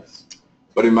just bills.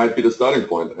 But it might be the starting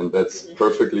point, and that's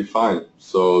perfectly fine.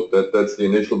 So that's the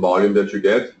initial volume that you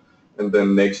get, and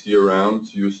then next year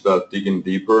round you start digging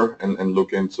deeper and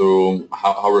look into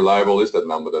how reliable is that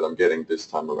number that I'm getting this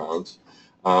time around,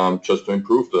 just to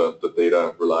improve the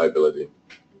data reliability.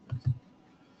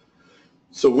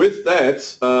 So with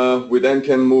that, we then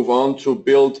can move on to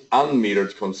build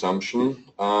unmetered consumption.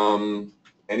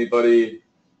 Anybody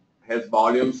has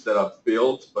volumes that are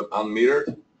billed but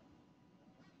unmetered?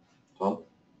 Tom?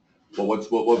 Well,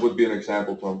 what would be an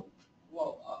example, Tom?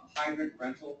 Well, hydrant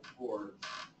rental for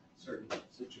certain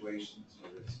situations,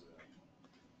 whether it's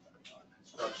a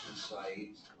construction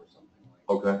site or something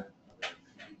like Okay. that.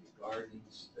 Community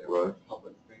gardens, there Right. are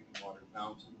public drinking water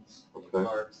fountains, Okay.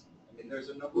 parks. I mean, there's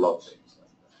a number Lots. of things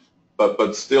like that.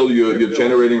 But still you're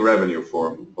generating revenue for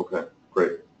them. Okay,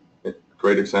 great.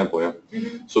 Great example, yeah.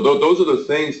 So those are the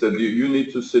things that you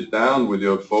need to sit down with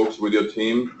your folks, with your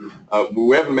team.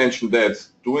 We haven't mentioned that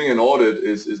doing an audit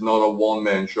is not a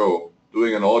one-man show.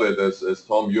 Doing an audit, as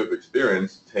Tom, you have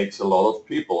experienced, takes a lot of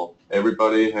people.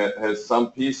 Everybody has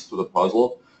some piece to the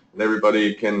puzzle, and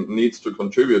everybody needs to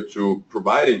contribute to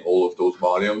providing all of those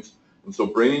volumes. And so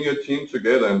bringing your team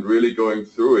together and really going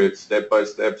through it step by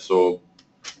step. So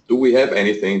do we have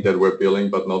anything that we're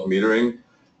billing but not metering?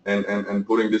 And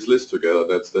putting this list together,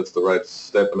 that's the right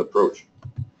step and approach.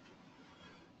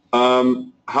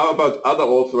 How about other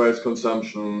authorized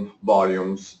consumption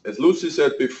volumes? As Lucy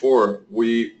said before,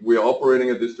 we are operating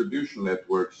a distribution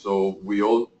network, so we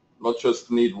all not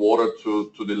just need water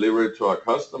to deliver it to our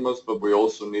customers, but we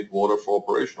also need water for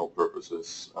operational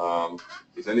purposes.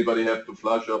 Does anybody have to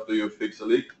flush after you fix a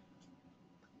leak?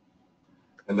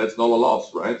 And that's not a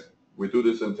loss, right? We do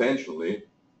this intentionally.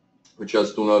 We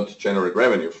just do not generate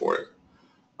revenue for it.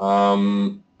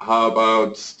 How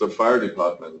about the fire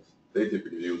department? They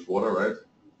typically use water, right?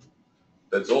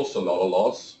 That's also not a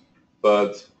loss,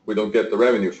 but we don't get the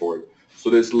revenue for it. So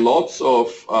there's lots of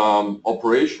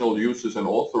operational uses and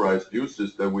authorized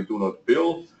uses that we do not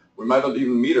bill. We might not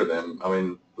even meter them. I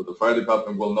mean, the fire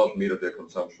department will not meter their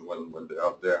consumption when they're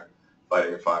out there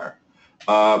fighting a fire.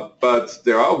 But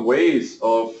there are ways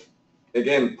of,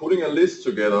 again, putting a list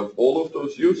together of all of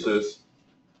those uses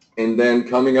and then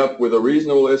coming up with a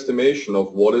reasonable estimation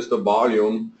of what is the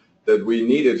volume that we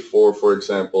needed for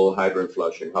example, hydrant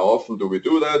flushing. How often do we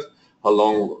do that? How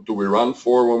long do we run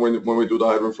for when we do the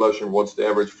hydrant flushing? What's the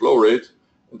average flow rate?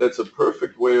 And that's a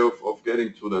perfect way of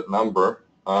getting to that number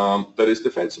that is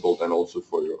defensible then also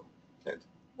for your end.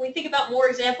 When we think about more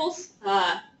examples,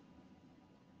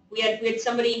 we had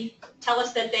somebody tell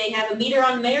us that they have a meter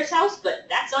on the mayor's house, but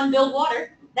that's unbilled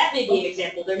water. That may be an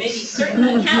example. There may be certain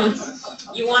accounts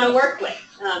you want to work with.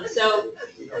 So,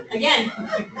 again.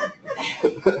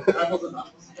 No.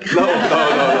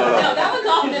 No, that was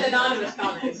often an anonymous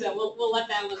comment, so we'll let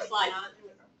that one slide.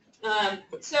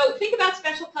 So think about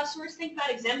special customers, think about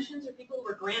exemptions or people who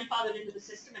are grandfathered into the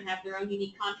system and have their own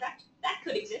unique contract. That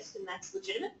could exist and that's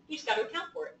legitimate. You just got to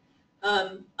account for it.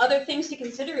 Other things to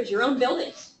consider is your own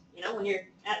buildings. You know, when you're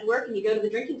at work and you go to the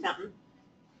drinking fountain,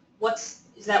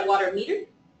 is that water metered?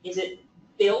 Is it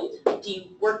billed? Do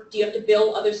you have to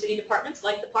bill other city departments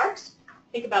like the parks?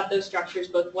 Think about those structures,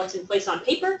 both what's in place on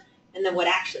paper and then what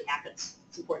actually happens.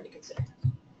 It's important to consider.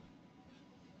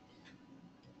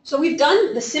 So we've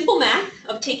done the simple math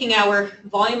of taking our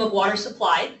volume of water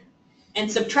supplied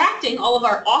and subtracting all of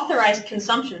our authorized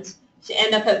consumptions to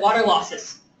end up at water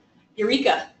losses.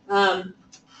 Eureka.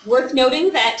 Worth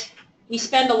noting that we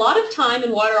spend a lot of time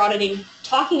in water auditing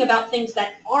talking about things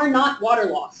that are not water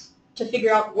loss to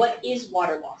figure out what is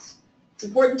water loss. It's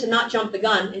important to not jump the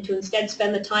gun and to instead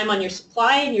spend the time on your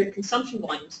supply and your consumption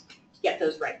volumes to get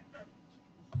those right.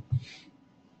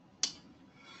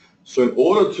 So in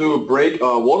order to break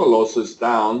our water losses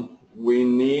down, we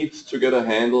need to get a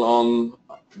handle on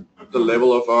the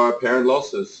level of our apparent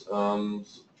losses.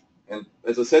 And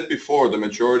as I said before, the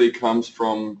majority comes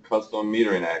from customer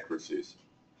meter inaccuracies.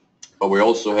 But we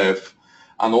also have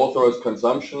unauthorized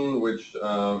consumption, which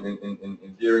in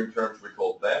endearing terms we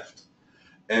call theft.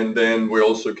 And then we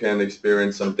also can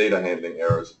experience some data handling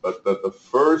errors. But the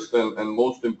first and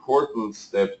most important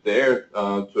step there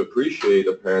to appreciate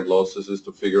apparent losses is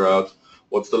to figure out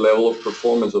what's the level of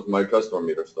performance of my customer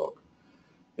meter stock.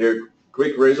 Here,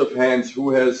 quick raise of hands, who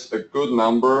has a good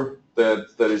number that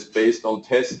is based on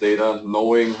test data,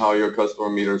 knowing how your customer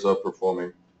meters are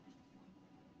performing?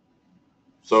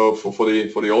 So for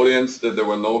the audience, that there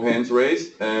were no hands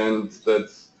raised, and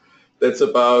that's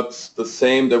about the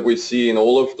same that we see in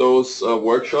all of those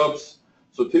workshops.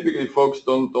 So typically, folks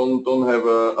don't have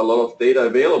a lot of data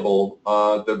available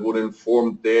that would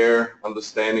inform their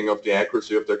understanding of the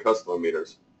accuracy of their customer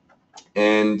meters.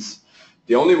 And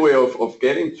the only way of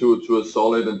getting to a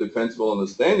solid and defensible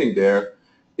understanding there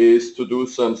is to do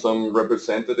some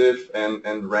representative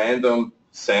and random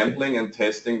sampling and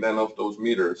testing then of those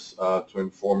meters to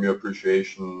inform your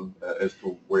appreciation as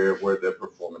to where their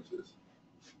performance is.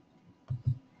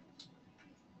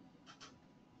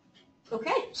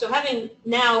 Okay, so having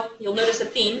now, you'll notice a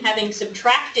theme, having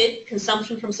subtracted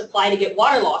consumption from supply to get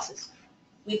water losses,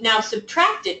 we've now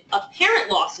subtracted apparent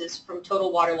losses from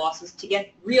total water losses to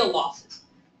get real losses.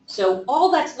 So all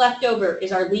that's left over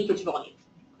is our leakage volume.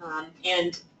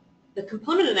 And the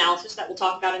component analysis that we'll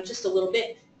talk about in just a little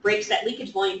bit breaks that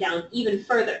leakage volume down even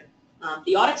further.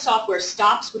 The audit software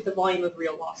stops with the volume of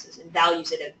real losses and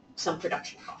values it at some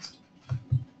production cost.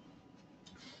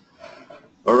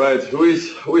 All right, who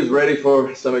is ready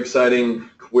for some exciting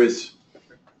quiz?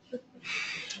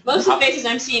 Most of the faces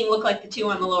I'm seeing look like the two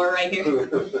on the lower right here.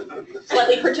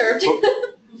 Slightly perturbed.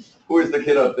 Who is the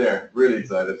kid up there? Really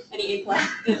excited. Any A class?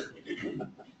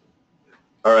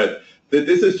 All right,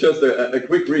 this is just a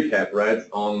quick recap, right,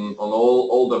 on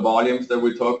all the volumes that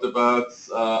we talked about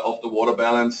of the water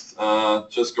balance,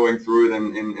 just going through it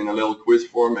in a little quiz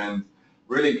form, and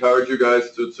really encourage you guys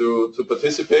to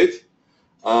participate.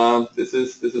 This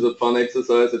is a fun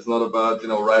exercise. It's not about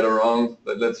right or wrong,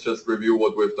 but let's just review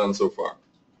what we've done so far.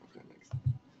 Okay, next.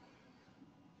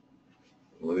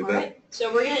 All right,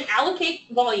 so we're going to allocate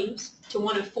volumes to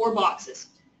one of four boxes.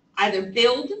 Either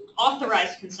billed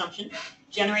authorized consumption,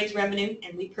 generates revenue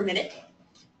and we permit it.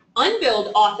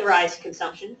 Unbilled authorized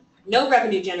consumption, no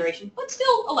revenue generation, but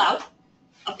still allowed.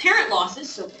 Apparent losses,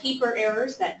 so paper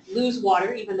errors that lose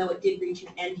water even though it did reach an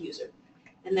end user.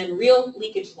 And then real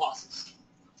leakage losses.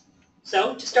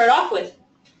 So to start off with,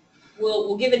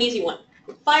 we'll give an easy one.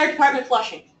 Fire department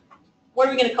flushing. What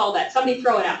are we going to call that? Somebody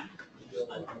throw it out.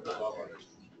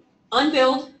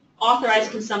 Unbilled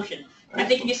authorized consumption. I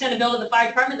think if you send a bill to the fire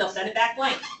department, they'll send it back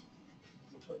blank.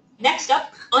 Next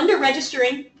up,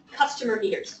 under-registering customer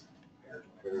meters.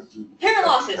 Apparent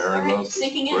losses. All right, losses.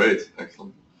 Sinking in. Great,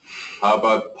 excellent. How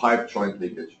about pipe joint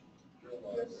leakage?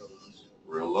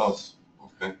 Real loss.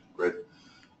 Okay, great.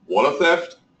 Water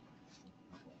theft?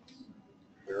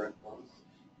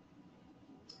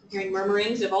 Hearing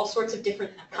murmurings of all sorts of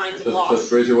different kinds of Just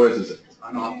loss. raise your voices.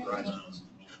 Unauthorized.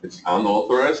 It's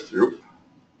unauthorized. Yep.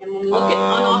 And when we look at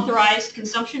unauthorized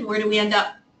consumption, where do we end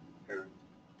up?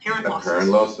 Apparent losses. Apparent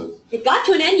losses. It got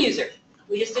to an end user.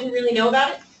 We just didn't really know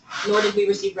about it, nor did we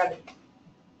receive revenue.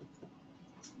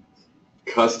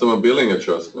 Customer billing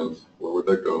adjustment. Where would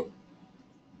that go?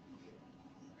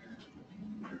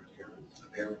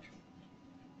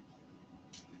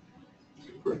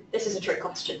 This is a trick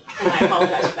question, and I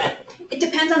apologize for that. It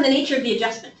depends on the nature of the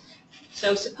adjustment.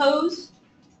 So suppose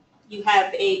you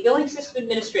have a billing system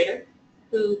administrator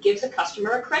who gives a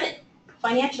customer a credit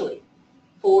financially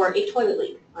for a toilet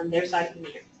leak on their side of the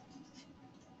meter.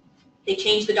 They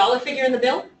change the dollar figure in the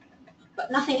bill,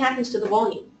 but nothing happens to the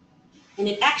volume. And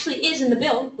it actually is in the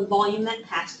bill the volume that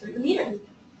passed through the meter.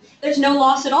 There's no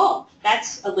loss at all.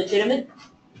 That's a legitimate,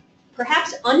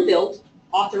 perhaps unbilled,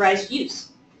 authorized use,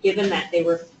 given that they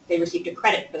received a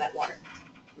credit for that water.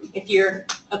 If you're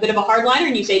a bit of a hardliner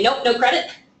and you say, nope, no credit,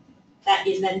 that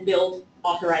is then billed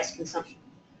authorized consumption.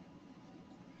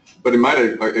 But it might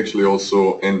actually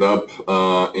also end up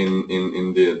in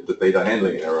the data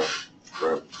handling error.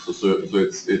 Right? So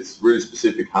it's really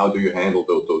specific. How do you handle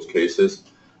those cases?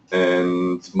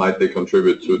 And might they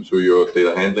contribute to your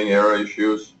data handling error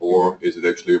issues, or is it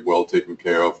actually well taken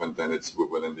care of and then it's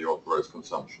within the authorized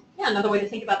consumption? Yeah, another way to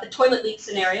think about the toilet leak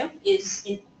scenario is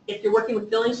if you're working with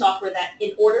billing software that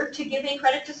in order to give a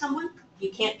credit to someone, you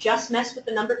can't just mess with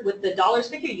the dollars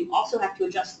figure, you also have to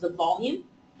adjust the volume,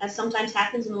 as sometimes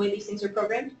happens in the way these things are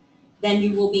programmed, then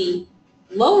you will be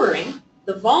lowering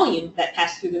the volume that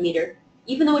passed through the meter,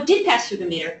 even though it did pass through the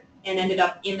meter and ended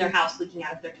up in their house leaking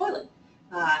out of their toilet.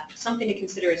 Something to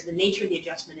consider is the nature of the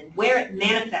adjustment and where it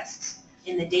manifests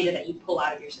in the data that you pull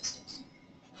out of your systems.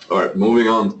 All right, moving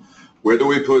on. Where do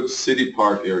we put city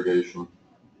park irrigation?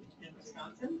 In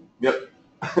Wisconsin? Yep.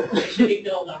 Should be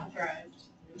billed authorized.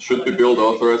 Should be billed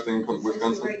authorized in This is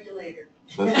Wisconsin? the regulator.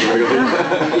 That's the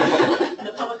regulator.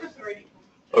 The public authority.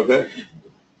 Okay.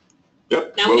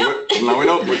 Yep. Now we know. Now we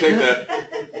know. We take that.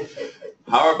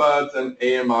 How about an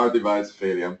AMR device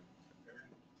failure?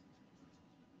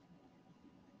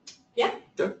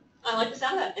 I like the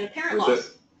sound of that. An apparent What's loss.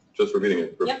 that? Just repeating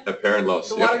it. Yep. Apparent loss.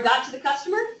 The Yep. water got to the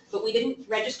customer, but we didn't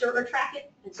register or track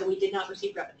it, and so we did not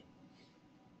receive revenue.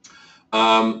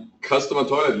 Customer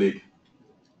toilet leak.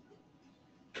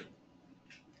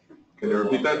 Can you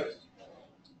repeat that?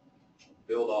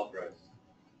 Billed authorized.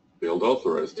 Billed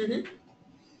authorized. Mhm.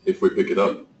 If we pick it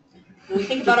up. When we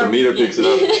think If about the our meter picks it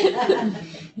up.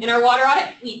 In our water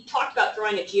audit, we talked about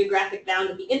drawing a geographic bound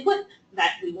of the input,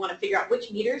 that we want to figure out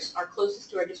which meters are closest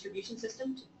to our distribution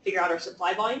system to figure out our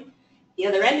supply volume. The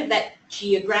other end of that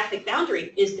geographic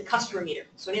boundary is the customer meter.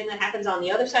 So anything that happens on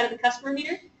the other side of the customer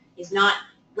meter is not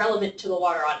relevant to the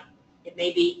water audit. It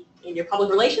may be in your public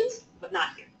relations, but not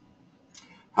here.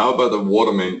 How about the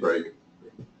water main break?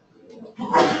 Can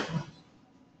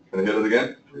I hit it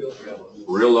again?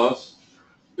 Real loss?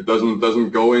 It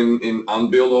doesn't go in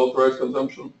unbilled authorized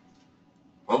consumption?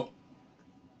 Oh,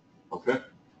 okay,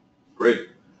 great.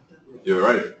 You're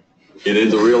right. It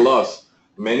is a real loss.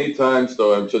 Many times,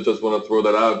 though, I just want to throw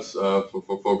that out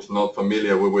for folks not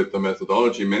familiar with the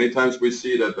methodology. Many times we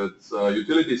see that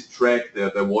utilities track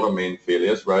their water main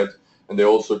failures, right? And they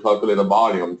also calculate a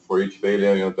volume for each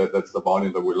failure. You know, that's the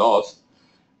volume that we lost.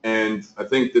 And I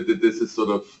think that this is sort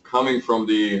of coming from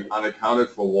the unaccounted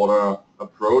for water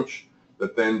approach,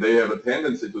 that then they have a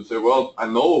tendency to say, well, I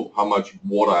know how much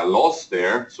water I lost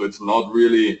there, so it's not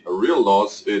really a real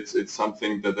loss. It's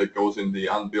something that goes in the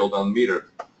unbilled, unmetered.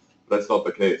 That's not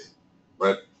the case,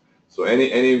 right? So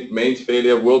any mains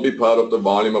failure will be part of the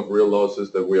volume of real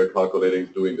losses that we are calculating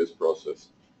doing this process.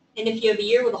 And if you have a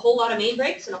year with a whole lot of main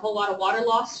breaks and a whole lot of water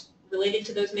loss related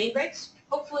to those main breaks,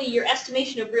 hopefully your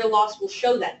estimation of real loss will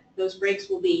show that those breaks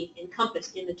will be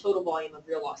encompassed in the total volume of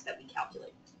real loss that we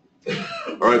calculate.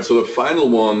 All right, so the final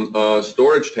one,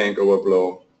 storage tank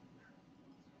overflow.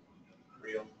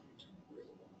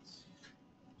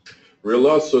 Real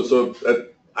loss, so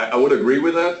I would agree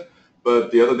with that,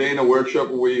 but the other day in a workshop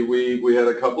we had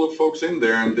a couple of folks in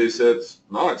there and they said,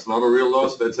 no, it's not a real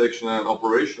loss, that's actually an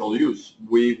operational use.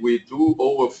 We do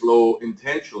overflow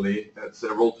intentionally at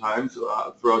several times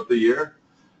throughout the year,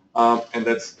 and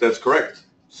that's correct.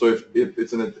 So if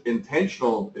it's an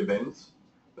intentional event,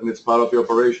 then it's part of your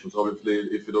operations. Obviously,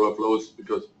 if it overflows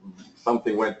because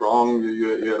something went wrong, you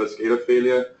had a SCADA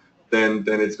failure, then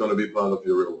it's going to be part of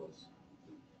your real loss.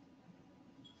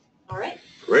 All right.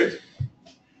 Great.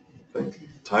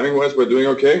 Timing-wise, we're doing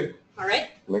okay. All right.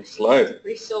 Next slide.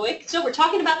 We're still awake. So we're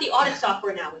talking about the audit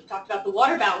software now. We've talked about the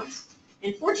water balance.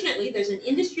 And fortunately, there's an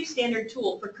industry standard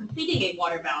tool for completing a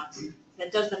water balance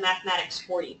that does the mathematics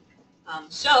for you.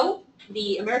 So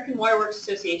the American Waterworks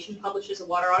Association publishes a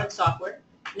water audit software,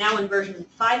 now in version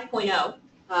 5.0.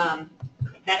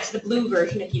 That's the blue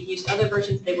version. If you've used other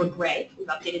versions, they were gray. We've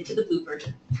updated to the blue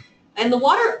version. And the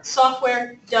water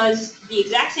software does the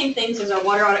exact same things as our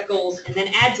water audit goals and then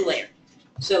adds a layer.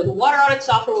 So the water audit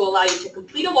software will allow you to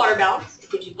complete a water balance. It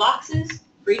gives you boxes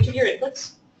for each of your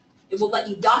inputs. It will let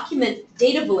you document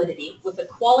data validity with a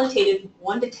qualitative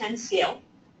 1 to 10 scale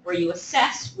where you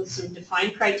assess with some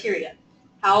defined criteria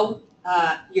how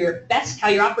your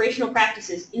operational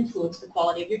practices influence the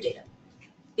quality of your data.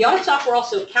 The audit software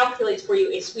also calculates for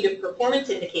you a suite of performance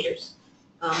indicators.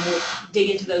 We'll dig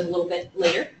into those a little bit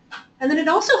later. And then it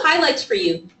also highlights for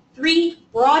you 3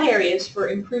 broad areas for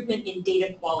improvement in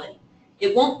data quality.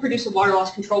 It won't produce a water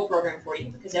loss control program for you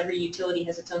because every utility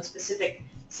has its own specific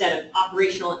set of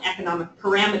operational and economic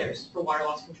parameters for water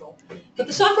loss control. But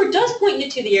the software does point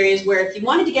you to the areas where if you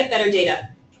wanted to get better data,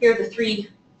 here are the 3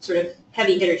 sort of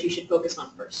heavy hitters you should focus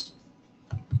on first.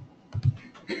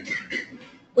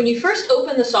 When you first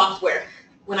open the software,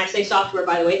 when I say software,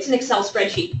 by the way, it's an Excel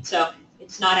spreadsheet, so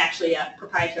it's not actually a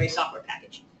proprietary software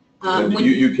package. And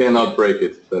you cannot break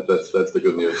it. That's the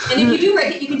good news. And if you do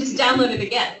break it, you can just download it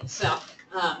again. So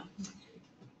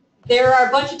there are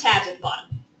a bunch of tabs at the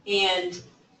bottom, and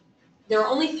there are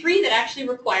only 3 that actually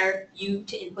require you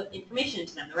to input information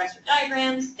into them. The rest are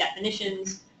diagrams,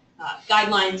 definitions,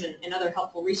 guidelines, and other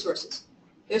helpful resources.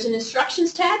 There's an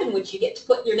instructions tab in which you get to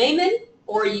put your name in,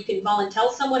 or you can volunteer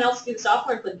someone else through the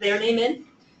software and put their name in.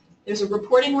 There's a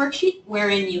reporting worksheet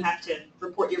wherein you have to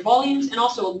report your volumes and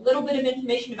also a little bit of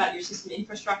information about your system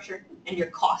infrastructure and your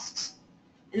costs.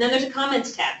 And then there's a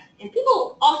comments tab. And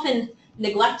people often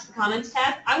neglect the comments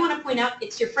tab. I want to point out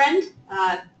it's your friend.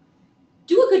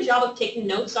 Do a good job of taking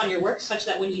notes on your work such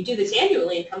that when you do this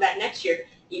annually and come back next year,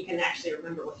 you can actually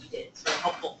remember what you did. It's very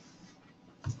helpful.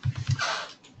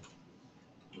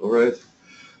 All right.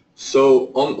 So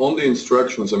on the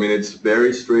instructions, I mean, it's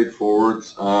very straightforward.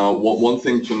 One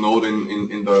thing to note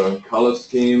in the color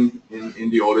scheme in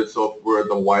the audit software,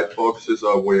 the white boxes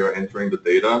are where you're entering the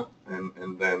data,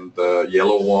 and then the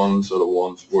yellow ones are the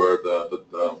ones where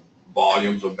the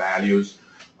volumes or values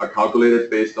are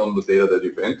calculated based on the data that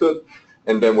you've entered.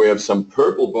 And then we have some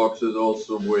purple boxes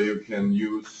also where you can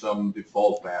use some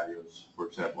default values, for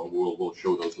example. We'll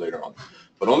show those later on.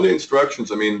 But on the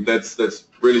instructions, I mean, that's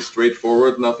really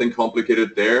straightforward, nothing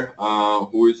complicated there.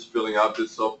 Who is filling out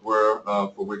this software?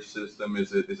 For which system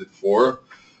is it for?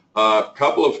 A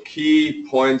couple of key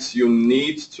points you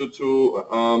need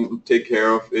to take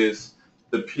care of is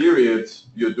the period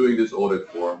you're doing this audit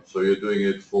for. So you're doing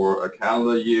it for a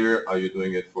calendar year. Are you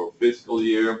doing it for a fiscal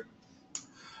year?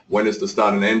 When is the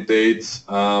start and end dates?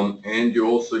 And you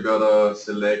also gotta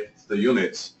select the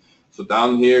units. So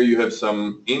down here you have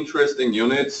some interesting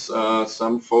units.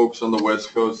 Some folks on the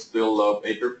West Coast still love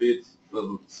acre feet.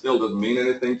 Still doesn't mean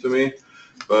anything to me,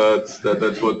 but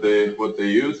that's what they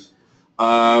use.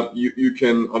 You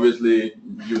can obviously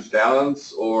use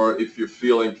gallons, or if you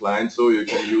feel inclined, so you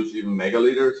can use even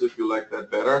megaliters if you like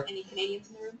that better. Any Canadians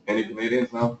in the room? Any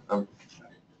Canadians now?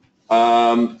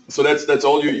 So that's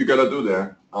all you got to do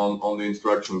there on the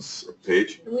instructions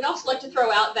page. And we'd also like to throw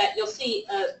out that you'll see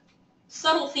a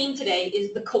subtle theme today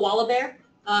is the koala bear.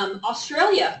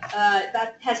 Australia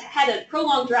that has had a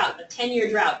prolonged drought, a 10-year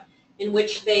drought, in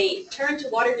which they turned to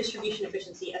water distribution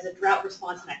efficiency as a drought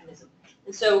response mechanism.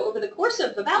 And so over the course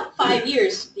of about 5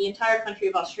 years, the entire country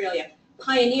of Australia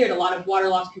pioneered a lot of water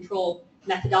loss control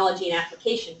methodology and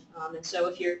application. And so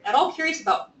if you're at all curious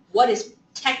about what is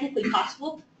technically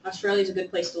possible, Australia is a good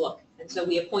place to look. And so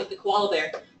we appoint the koala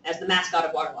bear as the mascot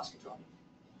of water loss control.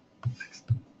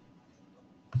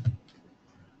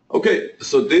 Okay,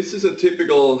 so this is a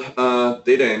typical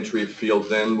data entry field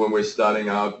then when we're starting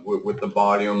out with the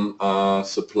volume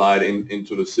supplied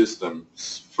into the system.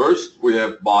 First, we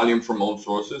have volume from own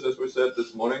sources, as we said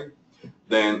this morning,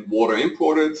 then water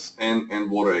imported and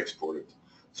water exported.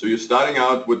 So you're starting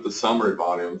out with the summary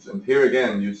volumes, and here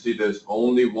again, you see there's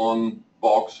only one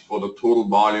box for the total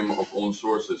volume of own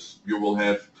sources. You will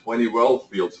have 20 well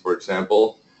fields, for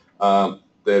example,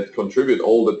 that contribute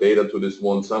all the data to this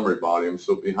one summary volume.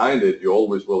 So behind it, you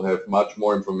always will have much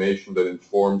more information that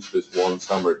informs this one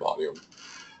summary volume.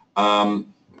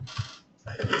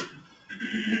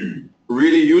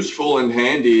 Really useful and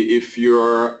handy if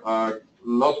you're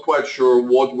not quite sure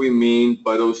what we mean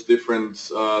by those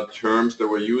different terms that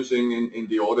we're using in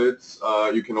the audits.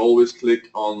 You can always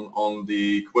click on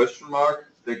the question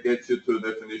mark that gets you to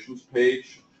the definitions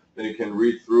page. Then you can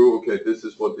read through, okay, this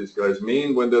is what these guys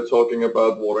mean when they're talking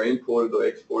about water imported or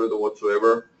exported or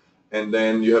whatsoever. And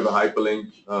then you have a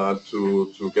hyperlink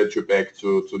to get you back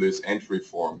to this entry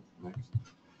form. Next.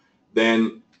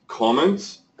 Then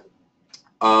comments.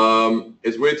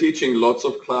 As we're teaching lots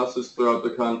of classes throughout the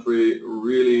country,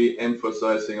 really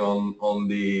emphasizing on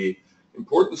the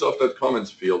importance of that comments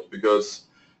field, because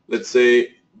let's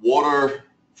say water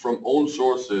from own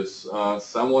sources,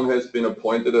 someone has been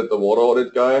appointed as the water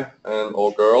audit guy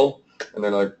or girl, and they're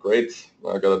like, great,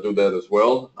 I gotta do that as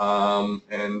well.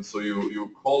 And so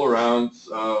you call around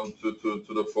to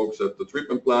the folks at the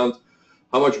treatment plant,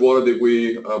 how much water did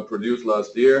we produce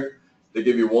last year? They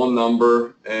give you one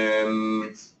number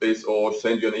and or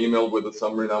send you an email with a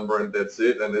summary number, and that's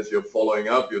it. And as you're following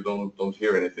up, you don't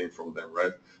hear anything from them,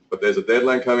 right? But there's a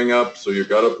deadline coming up, so you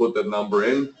got to put that number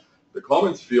in. The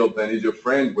comments field then is your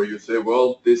friend, where you say,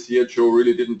 well, this year Joe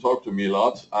really didn't talk to me a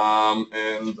lot,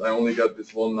 and I only got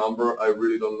this one number. I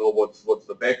really don't know what's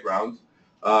the background,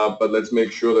 but let's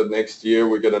make sure that next year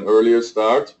we get an earlier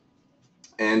start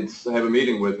and have a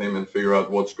meeting with him and figure out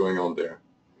what's going on there.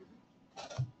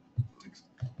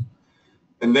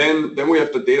 And then we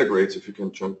have the data grades, if you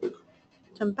can jump back.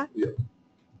 Jump back? Yeah.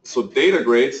 So data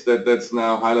grades, that's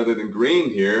now highlighted in green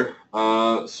here.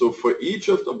 So for each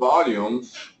of the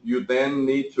volumes, you then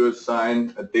need to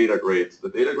assign a data grade. The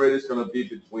data grade is going to be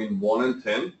between 1 and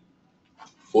 10.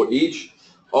 For each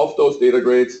of those data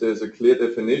grades, there's a clear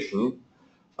definition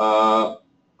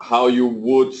how you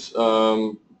would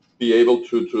be able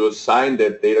to assign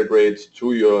that data grade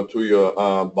to your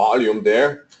volume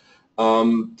there.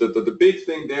 The big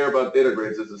thing there about data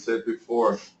grades, as I said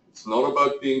before, it's not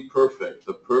about being perfect.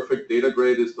 The perfect data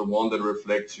grade is the one that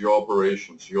reflects your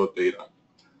operations, your data.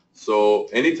 So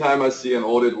anytime I see an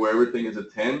audit where everything is a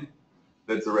 10,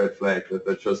 that's a red flag.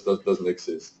 That just doesn't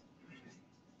exist.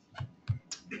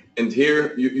 And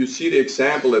here you see the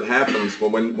example that happens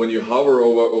when you hover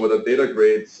over the data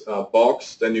grades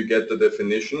box, then you get the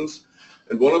definitions.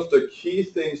 And one of the key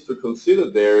things to consider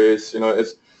there is,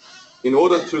 is in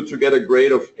order to get a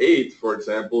grade of 8, for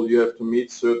example, you have to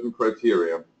meet certain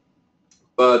criteria.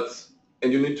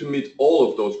 And you need to meet all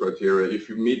of those criteria. If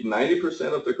you meet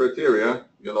 90% of the criteria,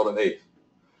 you're not an 8.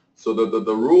 So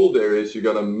the rule there is you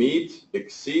got to meet,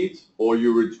 exceed, or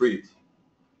you retreat.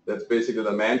 That's basically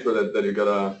the mantra that you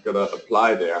gotta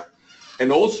apply there.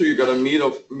 And also you gotta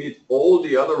meet all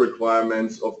the other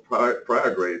requirements of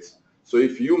prior grades. So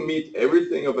if you meet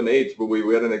everything of an 8,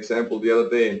 we had an example the other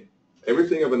day,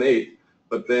 everything of an 8,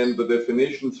 but then the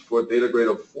definitions for a data grade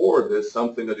of 4, there's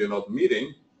something that you're not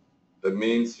meeting, that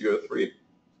means you're a 3.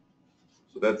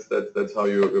 So that's how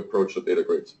you approach the data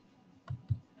grades.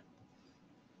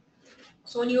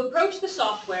 So when you approach the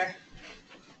software,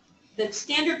 the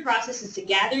standard process is to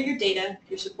gather your data,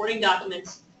 your supporting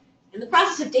documents, and the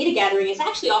process of data gathering is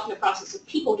actually often a process of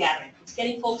people gathering. It's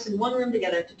getting folks in one room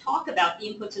together to talk about the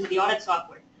inputs into the audit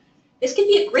software. This can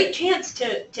be a great chance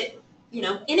to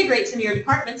integrate some of your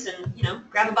departments and,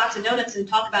 grab a box of donuts and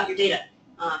talk about your data.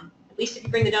 At least if you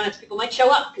bring the donuts, people might show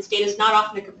up because data is not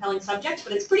often a compelling subject,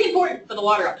 but it's pretty important for the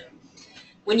water audit.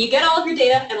 When you get all of your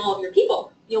data and all of your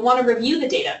people, you'll want to review the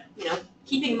data,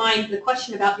 keeping in mind the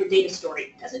question about your data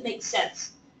story. Does it make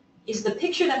sense? Is the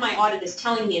picture that my audit is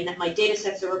telling me and that my data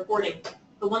sets are reporting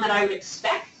the one that I would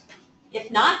expect?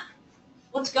 If not,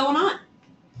 what's going on?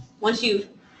 Once you've,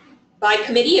 by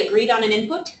committee, agreed on an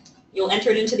input, you'll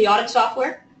enter it into the audit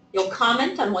software. You'll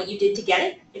comment on what you did to get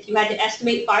it. If you had to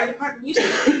estimate fire department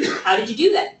usage, how did you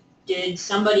do that? Did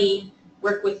somebody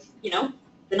work with,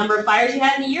 the number of fires you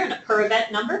had in a year and a per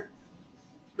event number?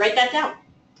 Write that down.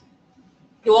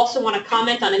 You'll also want to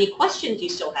comment on any questions you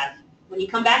still have. When you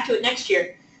come back to it next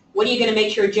year, what are you going to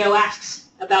make sure Joe asks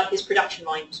about his production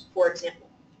volumes, for example?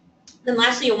 Then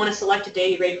lastly, you'll want to select a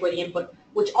data grade for the input,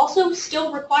 which also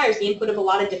still requires the input of a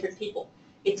lot of different people.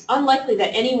 It's unlikely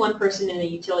that any one person in a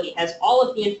utility has all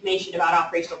of the information about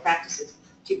operational practices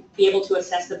to be able to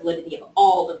assess the validity of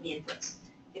all of the inputs.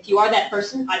 If you are that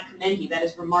person, I commend you. That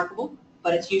is remarkable,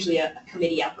 but it's usually a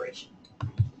committee operation.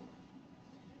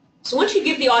 So once you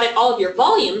give the audit all of your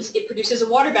volumes, it produces a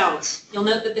water balance. You'll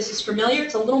note that this is familiar.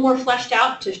 It's a little more fleshed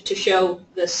out to show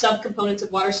the subcomponents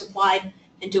of water supplied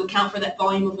and to account for that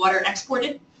volume of water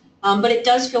exported. But it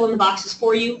does fill in the boxes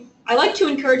for you. I like to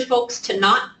encourage folks to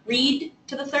not read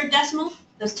to the third decimal.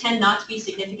 Those tend not to be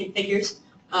significant figures,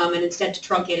 and instead to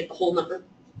truncate it the whole number.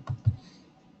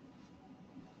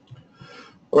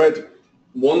 All right.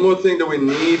 One more thing that we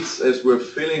need as we're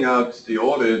filling out the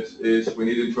audit is we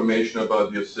need information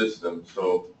about your system.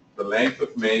 So the length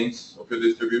of mains of your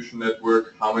distribution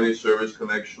network, how many service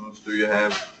connections do you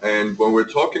have? And when we're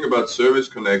talking about service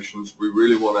connections, we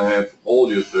really want to have all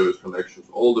your service connections,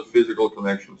 all the physical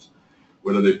connections,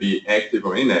 whether they be active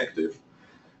or inactive.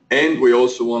 And we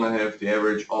also want to have the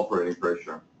average operating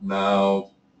pressure. Now,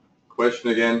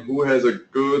 question again, who has a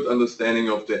good understanding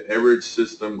of the average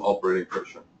system operating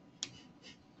pressure?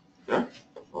 Yeah,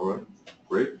 all right,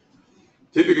 great.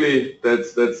 Typically,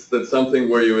 that's something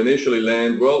where you initially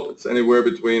land. Well, it's anywhere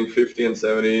between 50 and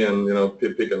 70, and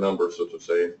pick a number, so to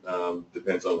say.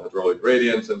 Depends on hydraulic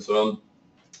gradients and so on.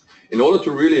 In order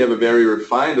to really have a very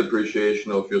refined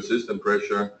appreciation of your system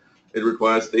pressure, it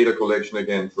requires data collection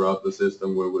again throughout the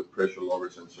system with pressure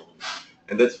loggers and so on.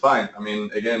 And that's fine. I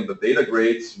mean, again, the data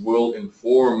grades will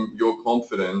inform your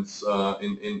confidence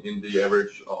in the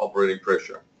average operating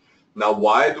pressure. Now,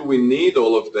 why do we need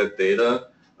all of that data?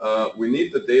 We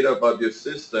need the data about your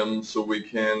system so we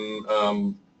can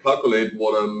calculate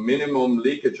what a minimum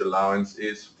leakage allowance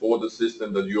is for the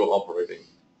system that you're operating.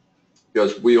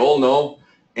 Because we all know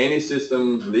any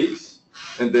system leaks,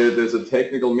 and there's a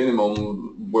technical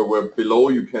minimum where below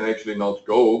you can actually not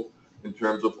go in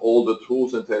terms of all the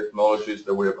tools and technologies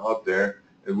that we have out there.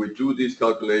 And we do these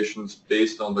calculations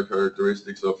based on the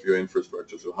characteristics of your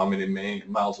infrastructure. So how many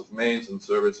miles of mains and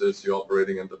services you're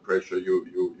operating and the pressure you're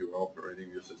operating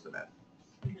your system at.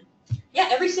 Yeah,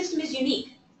 every system is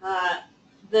unique.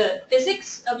 The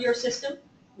physics of your system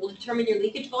will determine your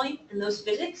leakage volume, and those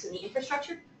physics and the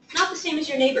infrastructure not the same as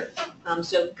your neighbor.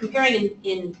 So comparing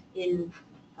in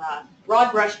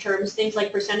broad brush terms, things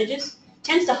like percentages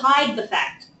tends to hide the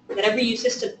fact that every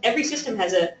system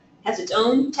has its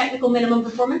own technical minimum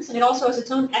performance, and it also has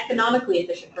its own economically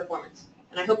efficient performance.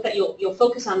 And I hope that you'll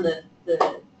focus on the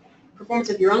performance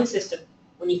of your own system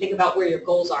when you think about where your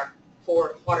goals are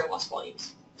for water loss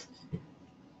volumes.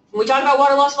 When we talk about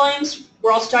water loss volumes,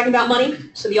 we're also talking about money.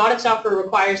 So the audit software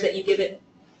requires that you give it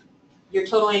your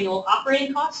total annual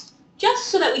operating cost, just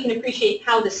so that we can appreciate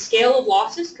how the scale of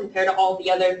losses compare to all the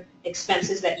other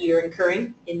expenses that you're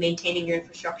incurring in maintaining your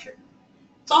infrastructure.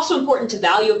 It's also important to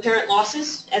value apparent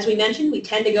losses. As we mentioned, we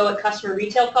tend to go at customer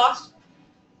retail cost.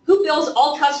 Who bills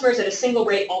all customers at a single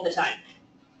rate all the time?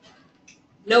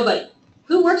 Nobody.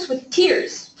 Who works with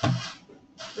tiers?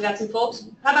 We got some folks.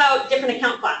 How about different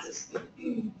account classes?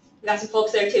 We got some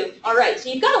folks there too. All right, so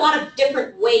you've got a lot of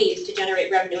different ways to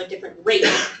generate revenue at different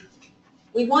rates.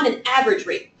 We want an average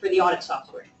rate for the audit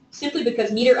software, simply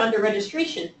because meter under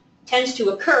registration tends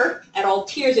to occur at all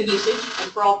tiers of usage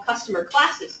and for all customer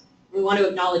classes. We want to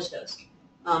acknowledge those.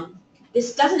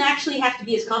 This doesn't actually have to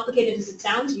be as complicated as it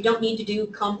sounds. You don't need to do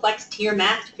complex tier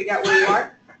math to figure out where you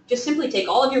are. Just simply take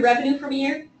all of your revenue from a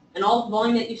year and all the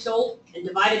volume that you sold and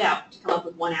divide it out to come up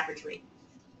with one average rate.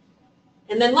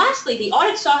 And then lastly, the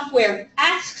audit software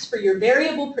asks for your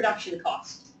variable production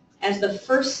cost as the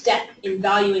first step in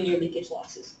valuing your leakage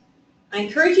losses. I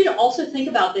encourage you to also think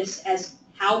about this as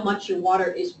how much your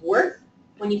water is worth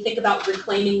when you think about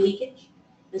reclaiming leakage.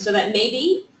 And so that may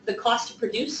be the cost to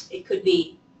produce. It could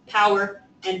be power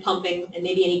and pumping and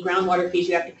maybe any groundwater fees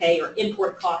you have to pay or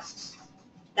import costs.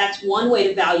 That's one way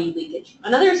to value leakage.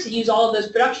 Another is to use all of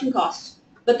those production costs,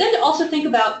 but then to also think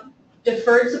about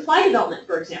deferred supply development,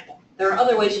 for example. There are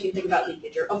other ways you can think about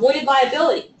leakage, or avoided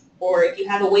liability, or if you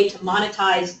have a way to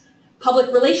monetize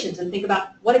public relations and think about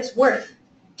what it's worth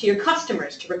to your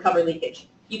customers to recover leakage.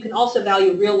 You can also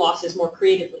value real losses more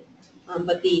creatively,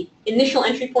 but the initial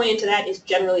entry point into that is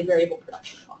generally variable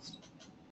production costs.